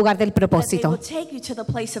lleve al lugar del that they propósito. would take you to the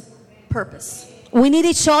place of purpose. We need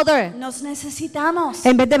each other. Nos necesitamos.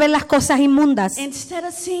 En vez de ver las cosas inmundas Instead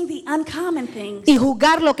of seeing the uncommon things y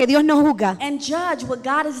juzgar lo que Dios no juzga and judge what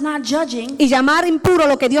God is not judging, y llamar impuro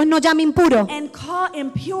lo que Dios no llama impuro, and call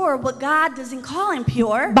impure what God doesn't call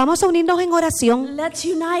impure, vamos a unirnos en oración let's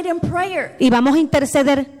unite in prayer y vamos a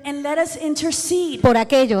interceder and let us intercede por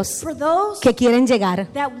aquellos for those que quieren llegar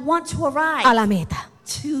that want to arrive a la meta.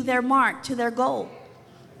 to their mark, to their goal.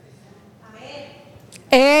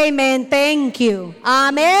 Amen, thank you.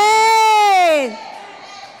 Amén.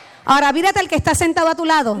 Ahora mírate al que está sentado a tu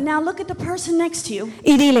lado Now look at the person next to you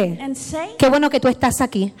y dile, and say, qué bueno que tú estás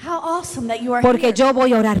aquí, how awesome that you are porque here, yo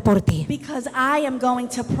voy a orar por ti. because I am going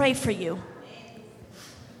to pray for you.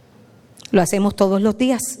 Lo hacemos todos los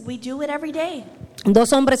días. We do it every day.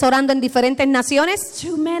 2 hombres orando en diferentes naciones,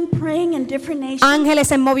 2 men praying in different nations.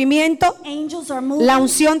 ángeles en movimiento, Angels are moving. la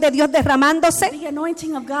unción de Dios derramándose, The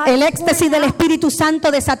anointing of God el is éxtasis pouring del out. Espíritu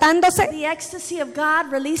Santo desatándose, The ecstasy of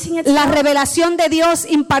God releasing la itself. revelación de Dios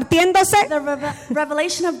impartiéndose The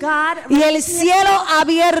revelation of God y el releasing cielo itself.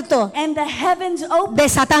 abierto And the heavens open,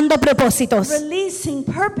 desatando propósitos releasing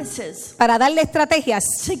purposes para darle estrategias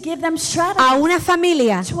to give them a strategy una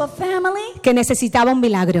familia to a family que necesitaba un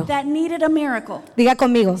milagro. that needed a miracle. Diga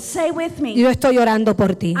conmigo, Say with me, yo estoy orando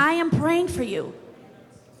por ti. I am praying for you.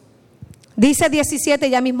 Dice 17,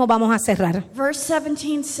 ya mismo vamos a cerrar. Verse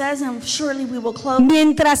 17 says, and surely we will close.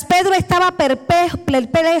 Mientras Pedro estaba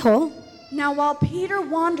perplejo, Now while Peter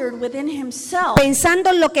wondered within himself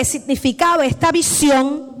pensando en lo que significaba esta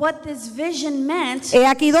visión, what this vision meant, he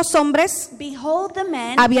aquí 2 hombres behold, the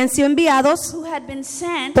men habían sido enviados who had been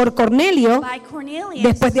sent por Cornelio by Cornelius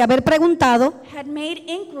después de haber preguntado had made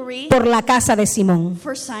inquiry por la casa de Simón.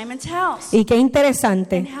 for Simon's house. Y qué And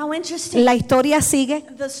interesante, how interesting. la historia sigue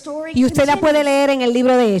The story y usted la puede continues. leer en el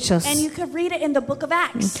libro de Hechos. And you could read it in the book of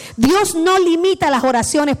Acts. Dios no limita las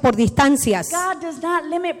oraciones por distancias. God does not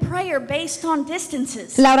limit prayer based on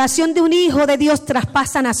distances. La oración de un hijo de Dios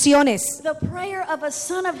traspasa naciones, The prayer of a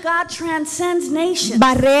son of God transcends nations,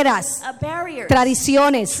 barreras, barriers,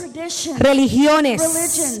 tradiciones, traditions. religiones.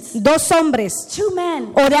 Religions. 2 hombres 2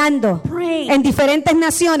 men orando praying en diferentes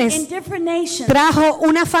naciones in different nations trajo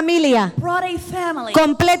una familia brought a family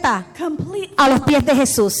completa complete a los family pies de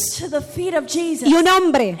Jesús. to the feet of Jesus. Y un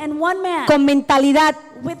hombre And one man con mentalidad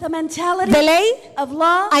with a mentality de ley of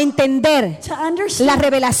law a entender to la understand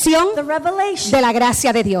revelación the revelation de la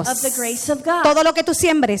gracia de Dios. of the grace of God. Todo lo que tú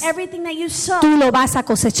siembres, Everything that you sow, tú lo vas a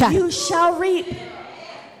cosechar. you shall reap.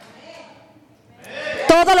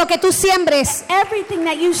 Todo lo que tú siembres, Everything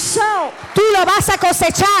that you sow, tú lo vas a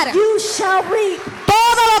cosechar. you shall reap.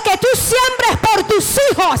 Todo lo que tú siembres por tus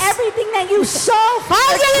hijos. Everything that you sow,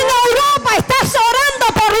 Alguien en Europa está orando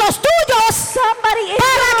por los tuyos somebody in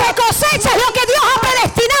para que Europe, coseches lo que Dios ha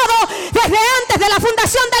predestinado desde antes de la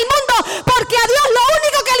fundación del mundo, porque a Dios lo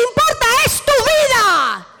único que le importa es tu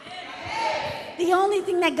vida. the only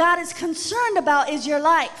thing that God is concerned about is your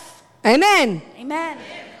life. Amén. Amen.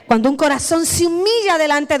 Cuando un corazón se humilla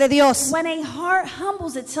delante de Dios When a heart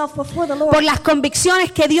humbles itself before the Lord por las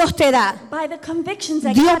convicciones que Dios te da, by the convictions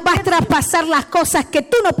that Dios God va a gives you, traspasar las cosas que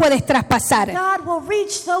tú no puedes traspasar. God will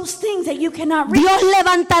reach those things that you cannot reach. Dios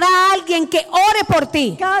levantará a alguien que ore por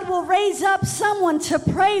ti. God will raise up someone to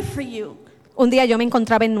pray for you. Un día yo me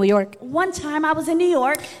encontraba en New York One time I was in New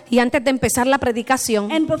York, y antes de empezar la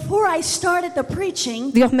predicación, and before I started the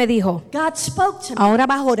preaching, Dios me dijo, God spoke to me ahora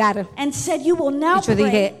vas a orar. and said, you will now Y yo pray.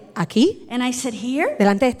 dije, ¿aquí? And I said, here?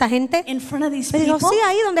 ¿Delante de esta gente? In front of these Me dijo, people? sí,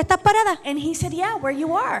 ahí donde estás parada. And he said, yeah, where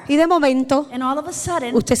you are. Y de momento, And all of a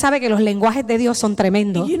sudden, usted sabe que los lenguajes de Dios son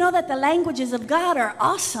tremendos. you know that the languages of God are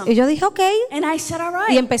awesome. Y yo dije, ok. And I said, all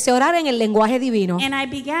Y right. empecé a orar en el lenguaje divino. And I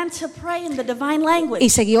began to pray in the divine language. Y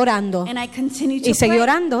seguí orando. And I continued to Y seguí pray.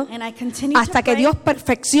 orando And I continued hasta to que pray Dios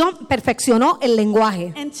perfeccionó el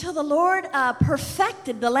lenguaje. until the Lord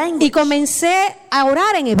perfected the language. Y comencé a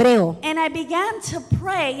orar en hebreo. And I began to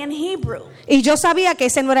pray in Hebrew. Y yo sabía que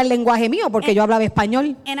ese no era el lenguaje mío porque yo hablaba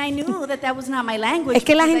español. And I knew that that was not my language. Es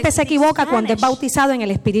que la because gente I se speak equivoca cuando es Spanish. bautizado en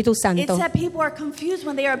el Espíritu It's Santo. that people are confused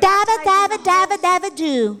when they are Daba, baptized daba, in the daba, daba,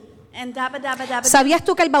 do. and daba, daba, daba. ¿Sabías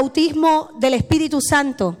tú que el bautismo del Espíritu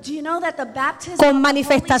Santo Do you know that the baptism of con the Holy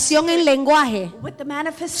manifestación en Spirit lenguaje with the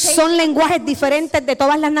manifestation son of lenguajes languages, diferentes de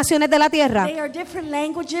todas las naciones de la tierra? they are different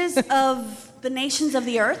languages of the nations of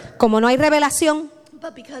the earth, Como no hay revelación,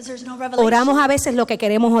 but because there's no revelation, oramos a veces lo que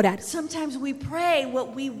queremos orar. sometimes we pray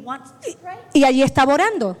what we want to pray. Y allí estaba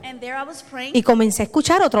orando And there I was praying, y comencé a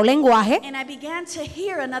escuchar otro lenguaje. and I began to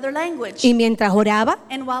hear another language. Y mientras oraba,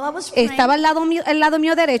 And while I was praying, estaba al lado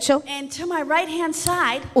mío derecho and to my right hand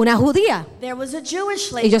side, una judía. there was a Jewish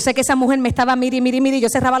Y lady. yo sé que esa mujer me estaba miri. Yo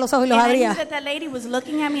cerraba los ojos y los And I knew abría. that that lady was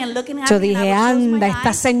looking at me and looking at Yo me, and I dije, would close my anda, esta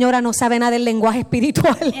eyes, señora no sabe nada del lenguaje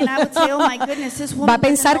espiritual. and I would say, oh my goodness, this woman Va a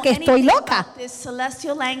pensar doesn't que know estoy anything loca. about this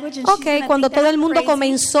celestial language, and she's Ok, gonna cuando think that todo el I'm mundo crazy.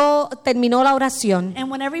 terminó la oración And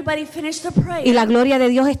when everybody finished the prayer, y la gloria de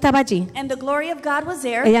Dios estaba allí, and the glory of God was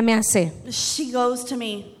there, ella me hace she goes to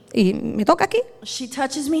me. y me toca aquí She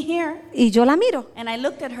touches me here, y yo la miro and I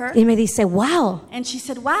looked at her, y me dice, wow, and she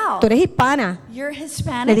said, wow, tú eres hispana. you're Le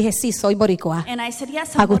Hispanic. dije, sí, soy boricua. And I said, yes,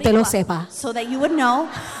 Para I'm que usted lo Boricua, sepa. so that you would know.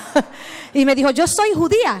 Y me dijo, yo soy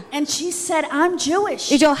judía. And she said, I'm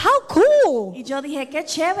Jewish. Y yo, how cool. Y yo dije, qué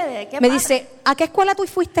chévere, qué Me padre. dice, ¿a qué escuela tú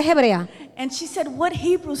fuiste hebrea? And she said, what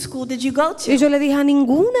Hebrew school did you go to? Y yo le dije, a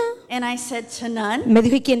ninguna. And I said, to none. Me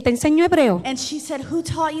dijo, ¿y quién te enseñó hebreo? And she said, who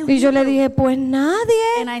taught you Y yo le Hebrew? dije, pues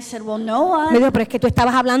nadie. And I said, well, no Me one. dijo, pero es que tú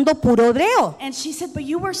estabas hablando puro hebreo. And she said, but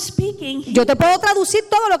you were speaking Yo te puedo traducir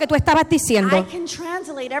todo lo que tú estabas I diciendo. can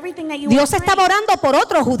translate everything that you Dios were estaba praying. orando por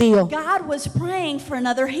otro judío. God was praying for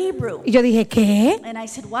another Hebrew. Y yo dije, ¿qué? And I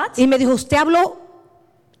said, what? Y me dijo, usted habló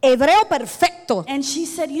hebreo perfecto. And she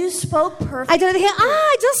said, you spoke perfect. Ay, yo le dije,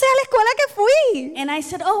 yo sé a la escuela que fui. And I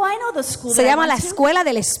said, oh, I know the school Se that I llama la went to. Escuela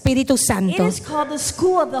del Espíritu It Santo. is called the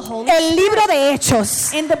School of the Holy El libro Spirit. de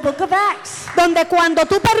Hechos, In the book of Acts, donde cuando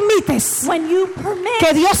tú permites when you permit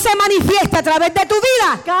que Dios se manifieste a través de tu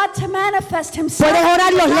vida, God to manifest Himself, puedes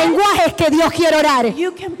orar in los your life, lenguajes que Dios quiere orar,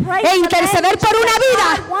 you can pray e for interceder language por una that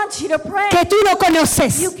vida God wants you to pray. que tú no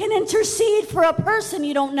conoces. You can intercede for a person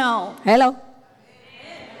you don't know. Hello.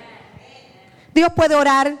 Dios puede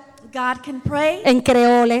orar God can pray en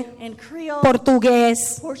creole, in Creole,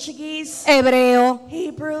 portugués, Portuguese, hebreo,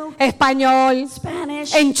 Hebrew, español,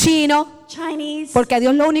 Spanish, en chino, Chinese, porque a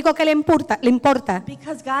Dios lo único que le importa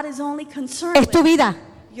because God is only concerned es tu with vida,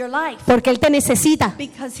 your life, porque Él te necesita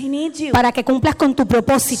because He needs you para que cumplas con tu so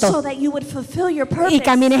propósito that you would fulfill your purpose y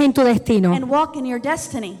camines en tu destino. and walk in your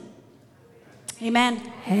destiny. Amen.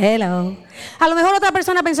 Hello. A lo mejor otra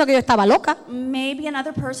persona pensó que yo estaba loca, Maybe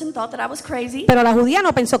another person thought that I was crazy, pero la judía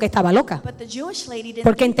no pensó que estaba loca, but the Jewish lady didn't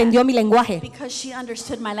porque think that entendió mi lenguaje. because she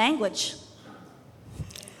understood my language.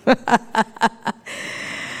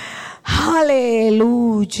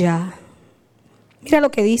 Aleluya. Mira lo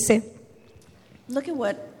que dice Look at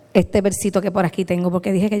what este versito que por aquí tengo,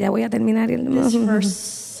 porque dije que ya voy a terminar. this verse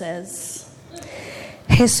says.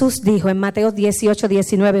 Jesús dijo en Mateo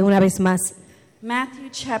 18:19 una vez más, Matthew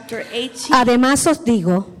chapter 18, además os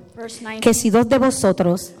digo verse 19. que si dos de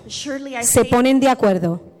vosotros Surely I se say, ponen de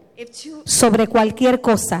acuerdo if two sobre cualquier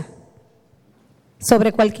cosa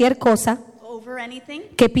over anything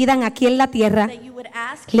que pidan aquí en la tierra, that you would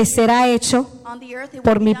ask les será hecho on the earth, it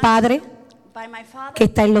por will mi be done Padre by my Father que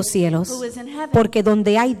está en los cielos. who is in heaven. Porque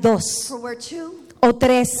donde hay dos For where two o or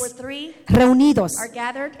tres three reunidos are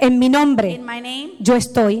gathered en mi nombre, in my name, yo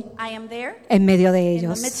estoy I am there en medio de in the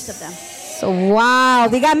ellos. midst of them. So, wow,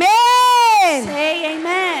 dígame. Say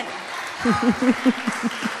amen.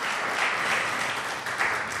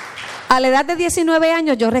 A la edad de 19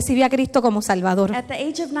 años yo recibí a Cristo como Salvador. At the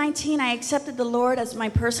age of 19, I accepted the Lord as my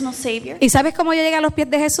personal Savior. ¿Y sabes cómo yo llegué a los pies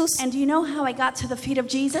de Jesús? And do you know how I got to the feet of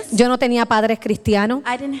Jesus? Yo no tenía padres cristianos.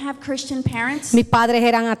 I didn't have Christian parents. Mis padres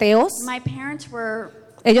eran ateos. My parents were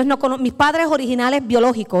Ellos no mis padres originales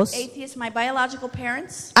biológicos, atheists, my biological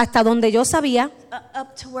parents, hasta donde yo sabía,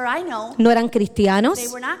 up to where I know, no eran cristianos, they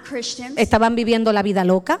were not Christians. estaban viviendo la vida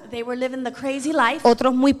loca. They were living the crazy life.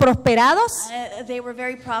 Otros muy prosperados They were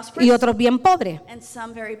very prosperous. y otros bien pobres. And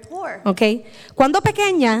some very poor. Okay. Cuando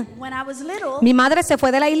pequeña, When I was little, mi madre se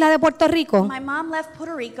fue de la isla de Puerto Rico my mom left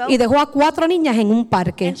Puerto Rico y dejó a 4 niñas en un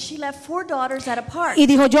parque. and she left 4 daughters at a park. Y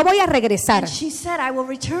dijo, yo voy a regresar. And she said, I will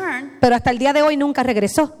return. Pero hasta el día de hoy nunca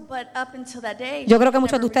regresó. But up until that day, Yo creo que she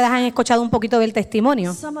muchos de never ustedes han escuchado un poquito del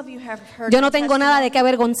testimonio. Some of you have heard Yo no the tengo nada de qué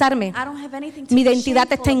avergonzarme. I don't have anything to Mi be identidad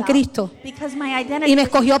shameful está en about, Cristo. because my identity Y me is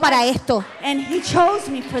in escogió para Christ, esto. and He chose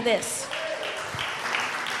me for this.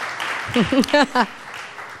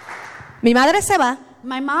 Mi madre se va,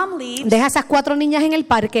 My mom leaves. deja a esas 4 niñas en el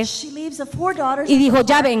parque She leaves the 4 daughters y at the dijo,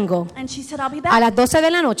 ya park, vengo. and she said, I'll be back. A las 12 de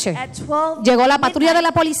la noche At 12 llegó la patrulla de la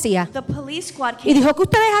midnight, policía the police squad y came, dijo, ¿qué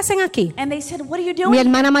ustedes hacen aquí? and they said, what are you Mi doing?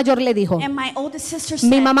 hermana mayor le dijo, And my oldest sister mi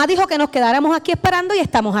said, mamá dijo que nos quedáramos aquí esperando y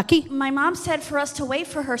estamos aquí. my mom said for us to wait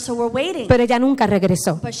for her, so we're waiting. Pero ella nunca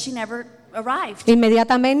regresó. But she never arrived.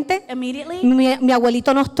 Inmediatamente Immediately, mi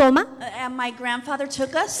abuelito nos toma, and my grandfather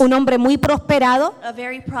took us, un hombre muy prosperado, a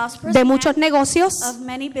very prosperous de man muchos negocios, of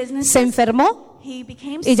many businesses. se enfermó He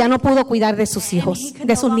became y ya sick, no pudo cuidar de sus and hijos, he could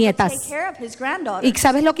de no sus longer nietas. take care of his granddaughter. ¿Y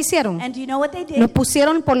sabes lo que hicieron? And do you know what they did? Nos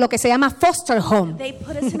pusieron por lo que se llama foster home. They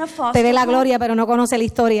put us in a foster Usted ve la home. gloria, pero no conoce la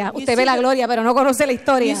historia. Usted ve see la the- gloria, pero no conoce la You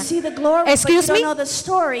historia. see the glory, but you Excuse don't me? know the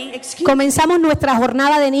story. Excuse me. Comenzamos nuestra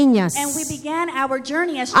jornada de niñas And we began our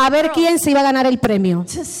journey as a ver girls quién se iba a ganar el premio.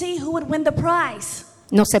 to see who would win the prize.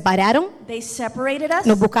 Nos separaron, They separated us.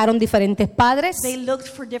 nos buscaron diferentes padres, They looked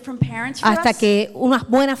for different parents for hasta us. que unas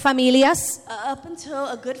buenas familias Up until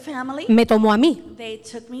a good family, me tomó a mí. they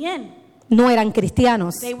took me in. No eran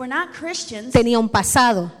cristianos, They were not Christians. tenía un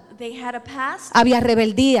pasado, They had a past. había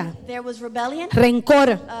rebeldía, There was rebellion.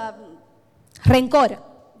 rencor, rencor,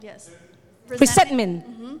 Yes. resentment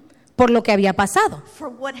por lo que había pasado. For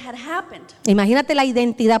what had happened. Imagínate la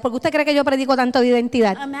identidad. ¿Por qué usted cree que yo predico tanto de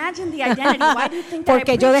identidad? Imagine the identity. Why do you think that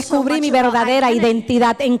Porque I yo preach so descubrí much mi about verdadera identity?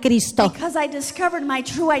 identidad en Cristo. Because I discovered my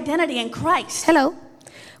true identity in Christ. Hello.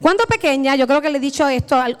 Cuando pequeña, yo creo que le he dicho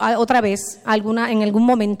esto otra vez, en algún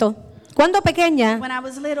momento. Cuando pequeña, When I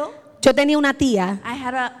was little, yo tenía una tía I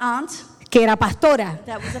had an aunt que era pastora,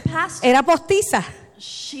 that was a pastor. era postiza.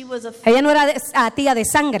 She was Ella no era tía de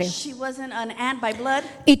sangre. she wasn't an aunt by blood.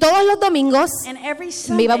 Y todos los domingos And every me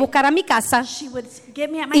Sunday, iba a buscar a mi casa she would get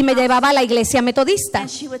me at my y me house, llevaba a la iglesia metodista. and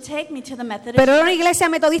she would take me to the Methodist Pero era una church. iglesia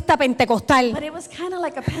metodista pentecostal, But it was kind of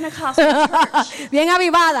like a Pentecostal church. bien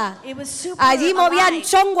avivada. It was super Allí movían alive.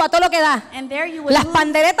 chongo a todo lo que da. And there you would Las move,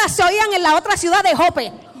 panderetas se oían en la otra ciudad de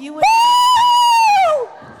Jope. you would,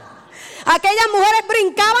 Aquellas mujeres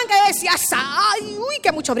brincaban que yo decía, ¡ay, uy,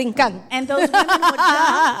 que mucho brincan! and those women would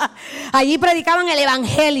come, Allí predicaban el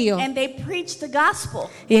evangelio. and they preached the gospel.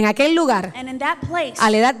 Y en aquel lugar, And in that place, a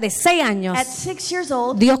la edad de 6 años, at 6 years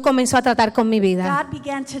old, Dios comenzó a tratar con mi vida. God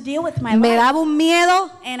began to deal with my Me life. daba un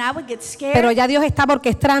miedo, And I would get scared. pero ya Dios estaba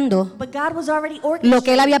orquestando But God was already lo que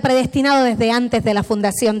orchestrating Él había predestinado desde antes de la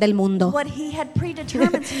fundación del mundo. what He had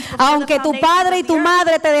predetermined since before Aunque the tu foundations padre y of tu the earth.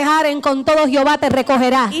 madre te dejaren, con todo Jehová te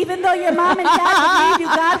recogerá. Even though your mom and dad would leave you,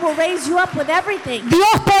 God will raise you up with everything.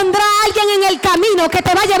 Dios pondrá a alguien en el camino que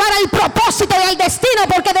te va a llevar al propósito y al destino,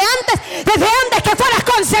 porque desde antes que fueras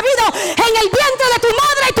concebido en el vientre de tu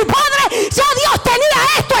madre y tu padre, ya Dios tenía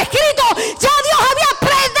esto escrito, ya Dios había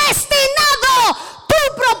predestinado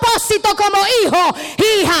tu propósito como hijo,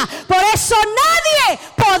 hija. Por eso nadie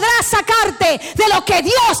podrá sacarte de lo que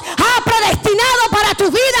Dios ha predestinado para tu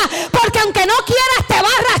vida, porque aunque no quieras te va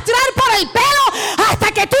a arrastrar por el pelo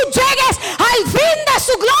hasta que tú llegues al fin de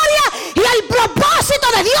su gloria y el propósito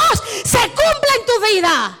de Dios se cumpla en tu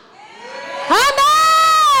vida.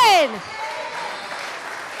 Amén.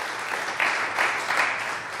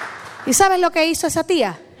 ¿Y sabes lo que hizo esa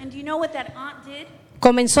tía? And do you know what that aunt did?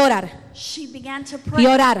 Comenzó a orar She began to y pray.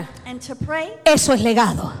 orar. And to pray, Eso es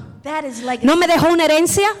legado. that is legacy. No me dejó una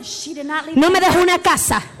herencia, She did not leave no me me dejó una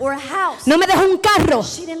casa, or a house. no me dejó un carro,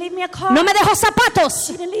 She didn't leave me a car. no me dejó zapatos,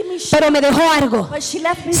 She didn't leave me shoes. pero me dejó algo But she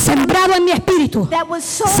left me sembrado en mi espíritu, that was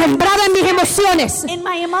so sembrado en mis emociones, in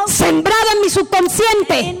my emotions, sembrado en mi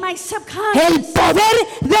subconsciente, in my el subconscious. poder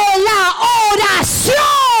de la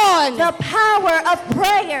oración. The power of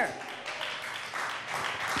prayer.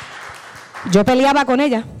 Yo peleaba con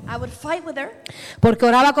ella I would fight with her porque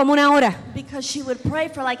oraba como una hora because she would pray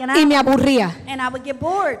for like an y me hour, aburría, and I would get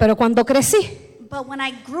bored. pero cuando crecí But when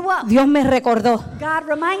I grew up, Dios me recordó God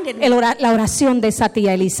reminded me la oración de esa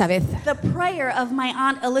tía Elizabeth. the prayer of my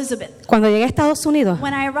Aunt Elizabeth. Cuando llegué a Estados Unidos,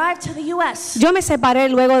 When I arrived to the U.S., yo me separé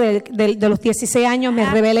luego de los 16 años, me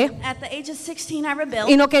rebelé at the age of 16, I rebelled,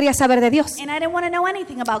 y no quería saber de Dios. and I didn't want to know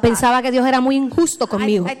anything about God. Pensaba que Dios era muy injusto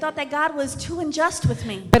conmigo. I thought that God was too unjust with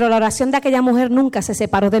me. Pero la oración de aquella mujer nunca se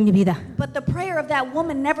separó de mi vida. But the prayer of that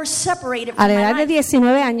woman never separated A from la my edad de life.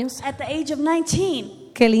 19 años, At the age of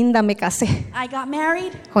 19, qué linda me casé I got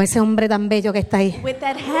married con ese hombre tan bello que está ahí. with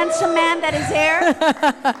that handsome man that is there,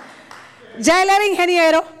 Ya él era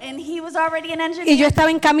ingeniero and he was already an y engineer, yo estaba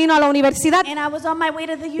en camino a la universidad and I was on my way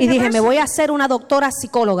to the y dije, me voy university, a hacer una doctora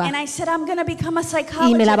psicóloga and I said, I'm going to become a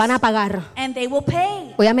y me la van a psychologist, pagar. and they will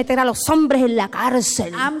pay. Voy a meter a los hombres en la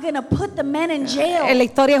cárcel. I'm going to put the men in jail. La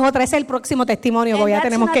historia es otra, ese es el próximo testimonio, And porque ya that's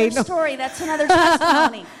tenemos que another irnos. story, that's another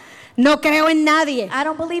testimony. No creo en nadie, I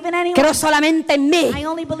don't believe in anyone. creo solamente en mí, I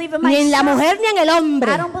only believe in ni en la myself. mujer ni en el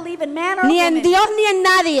hombre, I don't believe in man or ni woman. en Dios ni en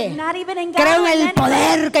nadie. Not even in God Creo or en el anyone.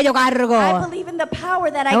 poder que yo cargo. I believe in the power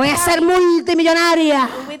that I Me voy a ser carry. multimillonaria.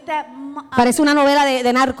 With that, Parece una novela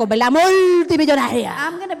de narcos, ¿verdad? Multimillonaria.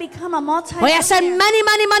 I'm going to become a Voy a hacer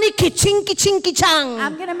multi-millionaire. money, kichín, kichín, kichán.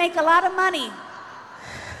 I'm going to make a lot of money.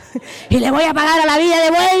 Y le voy a pagar a la vida de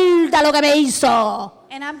vuelta lo que me hizo.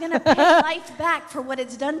 And I'm going to pay life back for what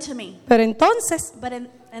it's done to me. Pero entonces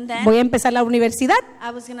And then voy a empezar la universidad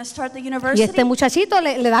I was going to start the y university. este muchachito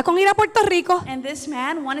le da con ir a Puerto Rico. And this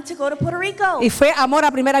man wanted to go to Puerto Rico. Y fue amor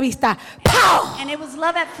a primera vista. ¡Pow! And it was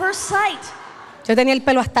love at first sight. Yo tenía el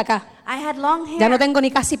pelo hasta acá. I had long hair. Ya no tengo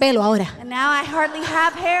ni casi pelo ahora. And now I hardly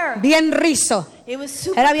have hair. Bien rizo. It was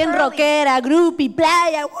super Era bien curly. rockera, groupie,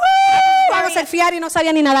 playa. ¡Woo! Vamos a surfear y no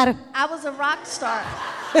sabía ni nadar. I was a rock star.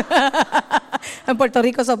 En Puerto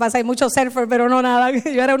Rico eso pasa, hay muchos surfers, pero no nada.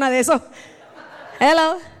 Yo era una de esos.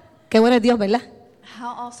 Hello. Qué bueno es Dios, ¿verdad? How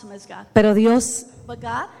awesome is God? Pero Dios But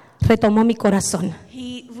God, retomó mi corazón.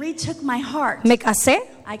 He retook my heart. Me casé,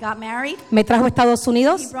 I got married. me trajo a Estados He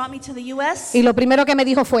Unidos brought me to the U.S. y lo primero que me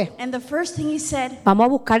dijo fue, And the first thing he said, vamos a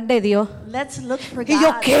buscar de Dios. let's look for Y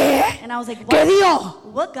yo, God. ¿qué? And I was like, ¿Qué what? Dios?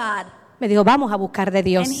 What God? Me dijo, vamos a buscar de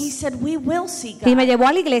Dios. And he said, we will see God. Y me llevó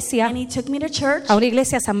a la iglesia, And he took me to church, a una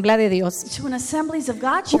iglesia asamblea de Dios. to an Assemblies of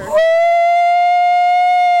God church.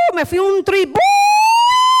 Me fui a un trip.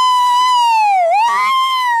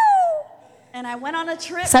 And I went on a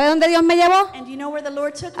trip. ¿Sabe dónde Dios me llevó? And you know where the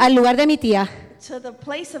Lord took me? Al lugar de mi tía, To the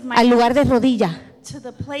place of my al lugar de rodilla. to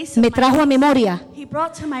the place of Me my trajo a memoria He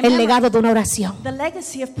brought to my el memory legado de una oración. the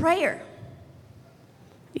legacy of prayer.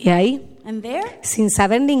 Y ahí, And there, sin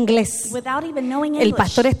saber ni inglés, without even knowing el English,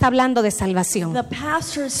 pastor está hablando de salvación. the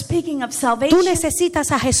pastor is speaking of Tú salvation.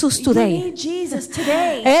 necesitas a Jesús You today. need Jesus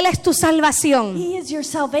today. Él es tu salvación. He is your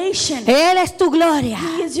salvation. Él es tu gloria.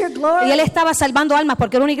 He is your glory. Y él estaba salvando almas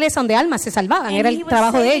porque era una iglesia donde almas se salvaban. And Era he el was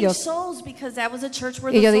trabajo de saving ellos. souls because that was a church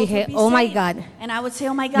where Y the yo souls dije, would be oh my saved. God. And I would say,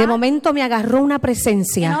 oh my De God. momento me agarró una And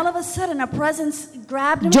presencia. all of a sudden, a presence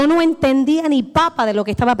grabbed him. Yo no entendía ni papa de lo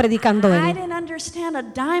que estaba predicando I él. didn't understand a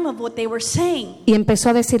dime of what they were saying. Y empezó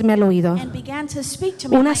a decirme al oído. And began to speak to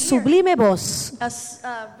me in Una my ear. sublime voz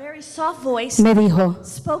A very soft voice me dijo,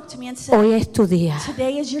 spoke to me and said, hoy es tu día.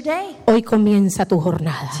 today is your day. Hoy comienza tu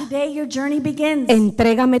jornada. Today your journey begins.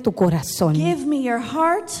 Entrégame tu corazón. Give me your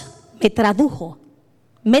heart. Me tradujo.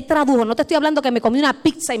 No te estoy hablando que me comí una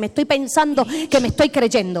pizza y me estoy pensando que me estoy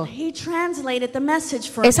creyendo. He translated the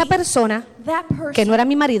message for Esa me. persona, That person que no era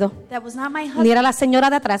mi marido, that was not my ni husband era la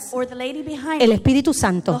señora de atrás, or the lady behind el me, Espíritu the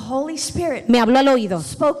Santo, Holy Spirit me habló al oído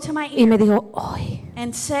spoke to my y me ear dijo, hoy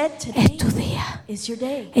and said, es today tu día. is your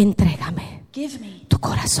day. Entrégame Give me tu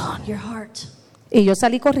corazón. your heart. Y yo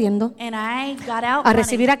salí corriendo And I got out a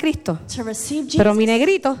recibir running a Cristo. to receive Jesus. Pero mi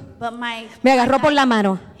negrito But me agarró por la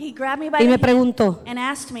mano he grabbed me by y the me hand preguntó, and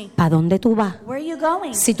asked me, ¿para dónde tú vas? where are you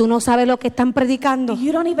going? Si tú no sabes lo que están predicando,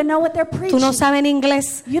 You don't even know what they're preaching. tú no sabes en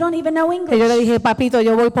inglés. You don't even know Y English. yo le dije, papito,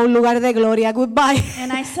 yo voy para un lugar de gloria. Goodbye.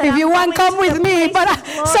 And I said, If you I'm want, going come to with the me. place But of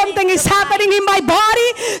glory. something is Goodbye. happening in my body.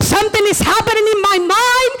 Something is happening in my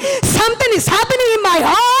mind. Something is happening in my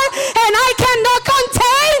heart. And I cannot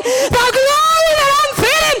contain the glory that I'm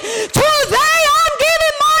feeling. Today I'm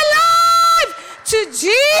giving my life to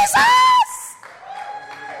Jesus.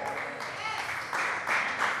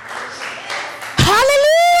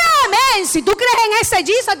 Aleluya, amén. Si tú crees en ese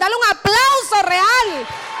Jesus, dale un aplauso real.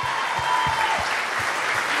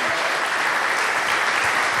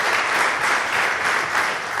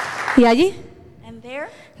 Y allí And there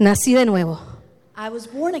nací de nuevo. I was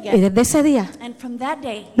born Y again. desde ese día And from that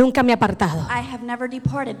day, nunca me he apartado. I have never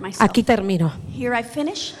departed myself. Aquí termino. Here I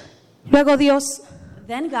finish. Luego Dios,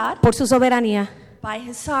 Then God, por su soberanía, by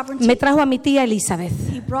his sovereignty, me trajo a mi tía Elizabeth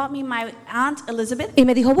he brought me my Aunt Elizabeth, y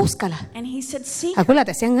me dijo, búscala. and he said, seek her.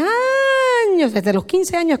 Acuérdate, hacían años, desde los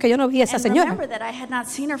 15 años que yo no vi a esa And señora. remember that I had not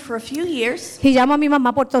seen her for a few years. Y llamo a mi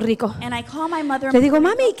mamá a Puerto Rico. And I call my mother. Le digo,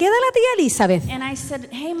 mami, ¿qué da la tía Elizabeth? And I said,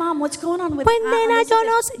 hey mom, what's going on with Pues Aunt nena, yo Elizabeth?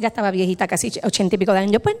 no sé. Ya estaba viejita, casi 80 y pico de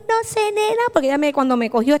años. Yo, pues no sé, nena, porque ella cuando me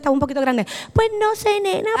cogió estaba un poquito grande. Pues no sé,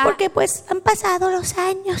 nena, porque pues han pasado los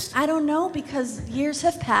años. I don't know, because years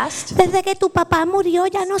have passed. Desde que tu papá murió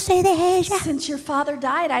ya no sé de ella. Since your father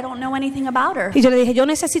died, I don't know anything about her. Y yo le dije, yo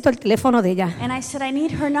necesito el teléfono de ella. And I said, I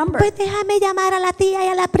need her number. Pues déjame llamar a la tía y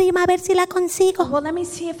a la prima a ver si la consigo. Well, let me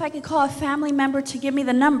see if I could call a family member to give me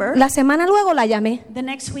the number. La semana luego la llamé The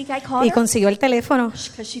next week I called y her consiguió el teléfono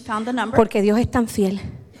because she found the number. porque Dios es tan fiel.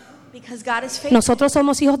 Because God is faithful. Nosotros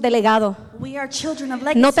somos hijos de legado. We are children of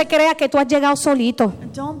legacy. No te creas que tú has llegado solito.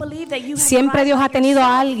 Don't believe that you have Siempre arrived Dios by ha tenido a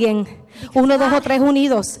yourself. alguien, uno, dos o tres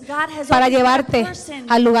unidos, para llevarte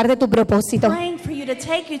al lugar de tu propósito. Praying for you to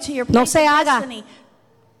take you to your No place se of haga. destiny.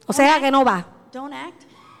 O sea que no va. Don't act.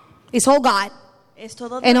 It's all God Es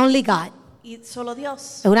todo and Dios. only God. Y solo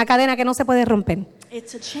Dios. Es una cadena que no se puede romper.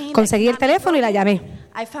 It's a chain. Conseguí el that cannot be teléfono y la broken. llamé.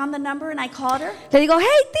 I found the number and I called her Le digo, hey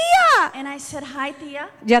tía. and I said, hi, Tia.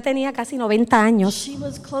 Ya tenía casi 90 años. She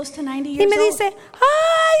was close to 90 Y years me old. dice,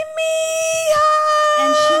 ay mi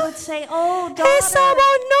And she hija, would say, oh, esa daughter,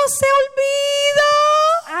 voz no se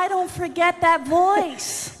olvida. I don't forget that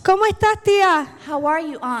voice. ¿Cómo estás, tía? How are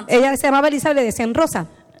you, Aunt? Ella se llamaba Elizabeth, le decían Rosa.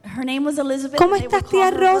 Her name was Elizabeth. ¿Cómo and they would estás, call tía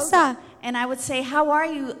her Rosa? And I would say, how are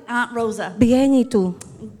you, Aunt Rosa? Bien, ¿y tú?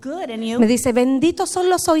 Good, and you? Me dice, benditos son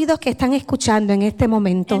los oídos que están escuchando en este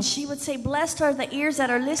momento. And she would say, blessed are the ears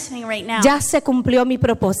that are listening right now. Ya se cumplió mi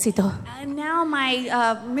propósito. And now my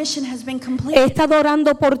mission has been He completed. estado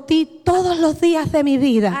orando por ti todos los días de mi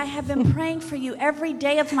vida. I have been praying for you every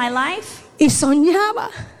day of my life, Y soñaba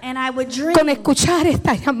and I would dream con escuchar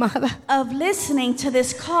esta llamada. of listening to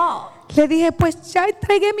this call. Le dije, pues ya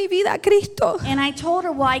entregué mi vida a Cristo. And I told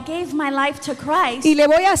her, well, I gave my life to Christ, Y le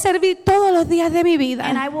voy a servir todos los días de mi and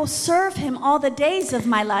vida. I will serve him all the days of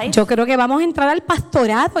my life. Yo creo que vamos a entrar al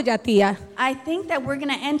pastorado ya, tía. I think that we're going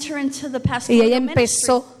to enter into the Y pastoral ella ministry.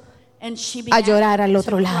 empezó And she a began llorar al to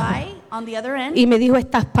otro lado. cry on the other end. Y me dijo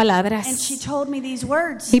estas And she palabras. told me these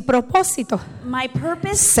words. Mi propósito My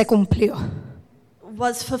purpose se cumplió.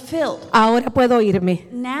 was fulfilled. Ahora puedo irme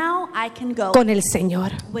Now I can go con el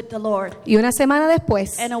Señor. with the Lord. Y una semana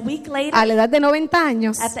después, And a week later, a la edad de 90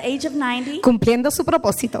 años, at the age of 90, cumpliendo su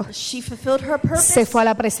propósito, she fulfilled her purpose. se fue a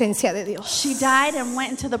la presencia de Dios. She died and went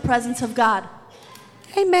into the presence of God.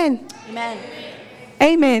 Amén. Amen.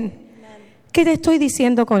 Amén. ¿Qué te estoy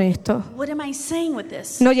diciendo con esto? What am I saying with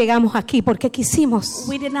this? No llegamos aquí porque quisimos.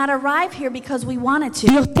 We did not arrive here because we wanted to.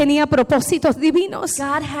 Dios tenía propósitos divinos.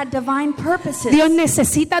 God had divine purposes. Dios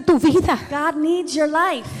necesita tu vida. God needs your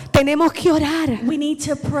life. Tenemos que orar We need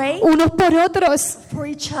to pray unos por otros, for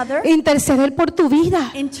each other, interceder por tu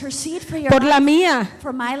vida, intercede for your por la life, mía,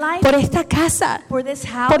 for my life, por esta casa, for this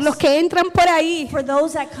house, por los que entran por ahí. for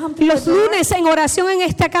those that come through Los the door. lunes en oración en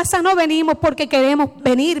esta casa no venimos porque queremos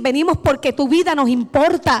venir, venimos porque tu vida nos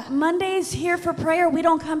importa, Mondays here for prayer, we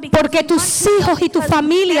don't come because porque we want tus to, hijos y tu because we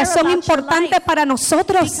familia care son about your importantes life. para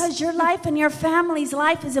nosotros, Because your life and your family's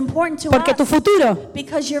life is important to porque tu us. futuro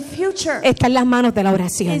Because your future está en las manos de la is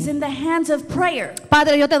oración. in the hands of prayer.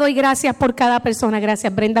 Padre, yo te doy gracias por cada persona,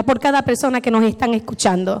 gracias Brenda, por cada persona que nos están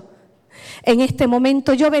escuchando. En este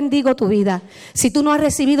momento yo bendigo tu vida. Si tú no has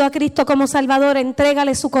recibido a Cristo como Salvador,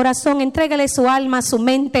 entrégale su corazón, entrégale su alma, su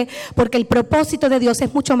mente, porque el propósito de Dios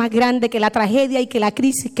es mucho más grande que la tragedia y que la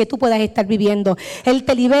crisis que tú puedas estar viviendo. Él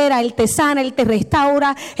te libera, Él te sana, Él te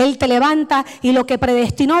restaura, Él te levanta, y lo que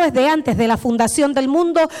predestinó desde antes de la fundación del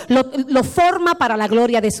mundo lo forma para la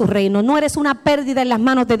gloria de su reino. No eres una pérdida en las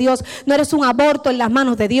manos de Dios, no eres un aborto en las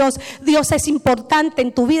manos de Dios. Dios es importante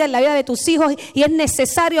en tu vida, en la vida de tus hijos, y es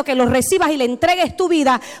necesario que los recibas y le entregues tu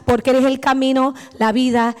vida, porque eres el camino, la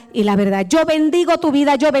vida y la verdad. Yo bendigo tu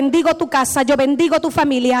vida, yo bendigo tu casa, yo bendigo tu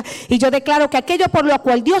familia, y yo declaro que aquello por lo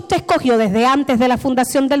cual Dios te escogió desde antes de la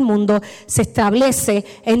fundación del mundo se establece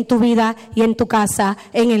en tu vida y en tu casa,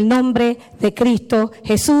 en el nombre de Cristo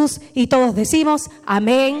Jesús. Y todos decimos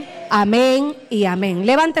amén, amén y amén.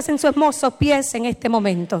 Levántese en sus hermosos pies en este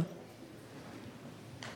momento.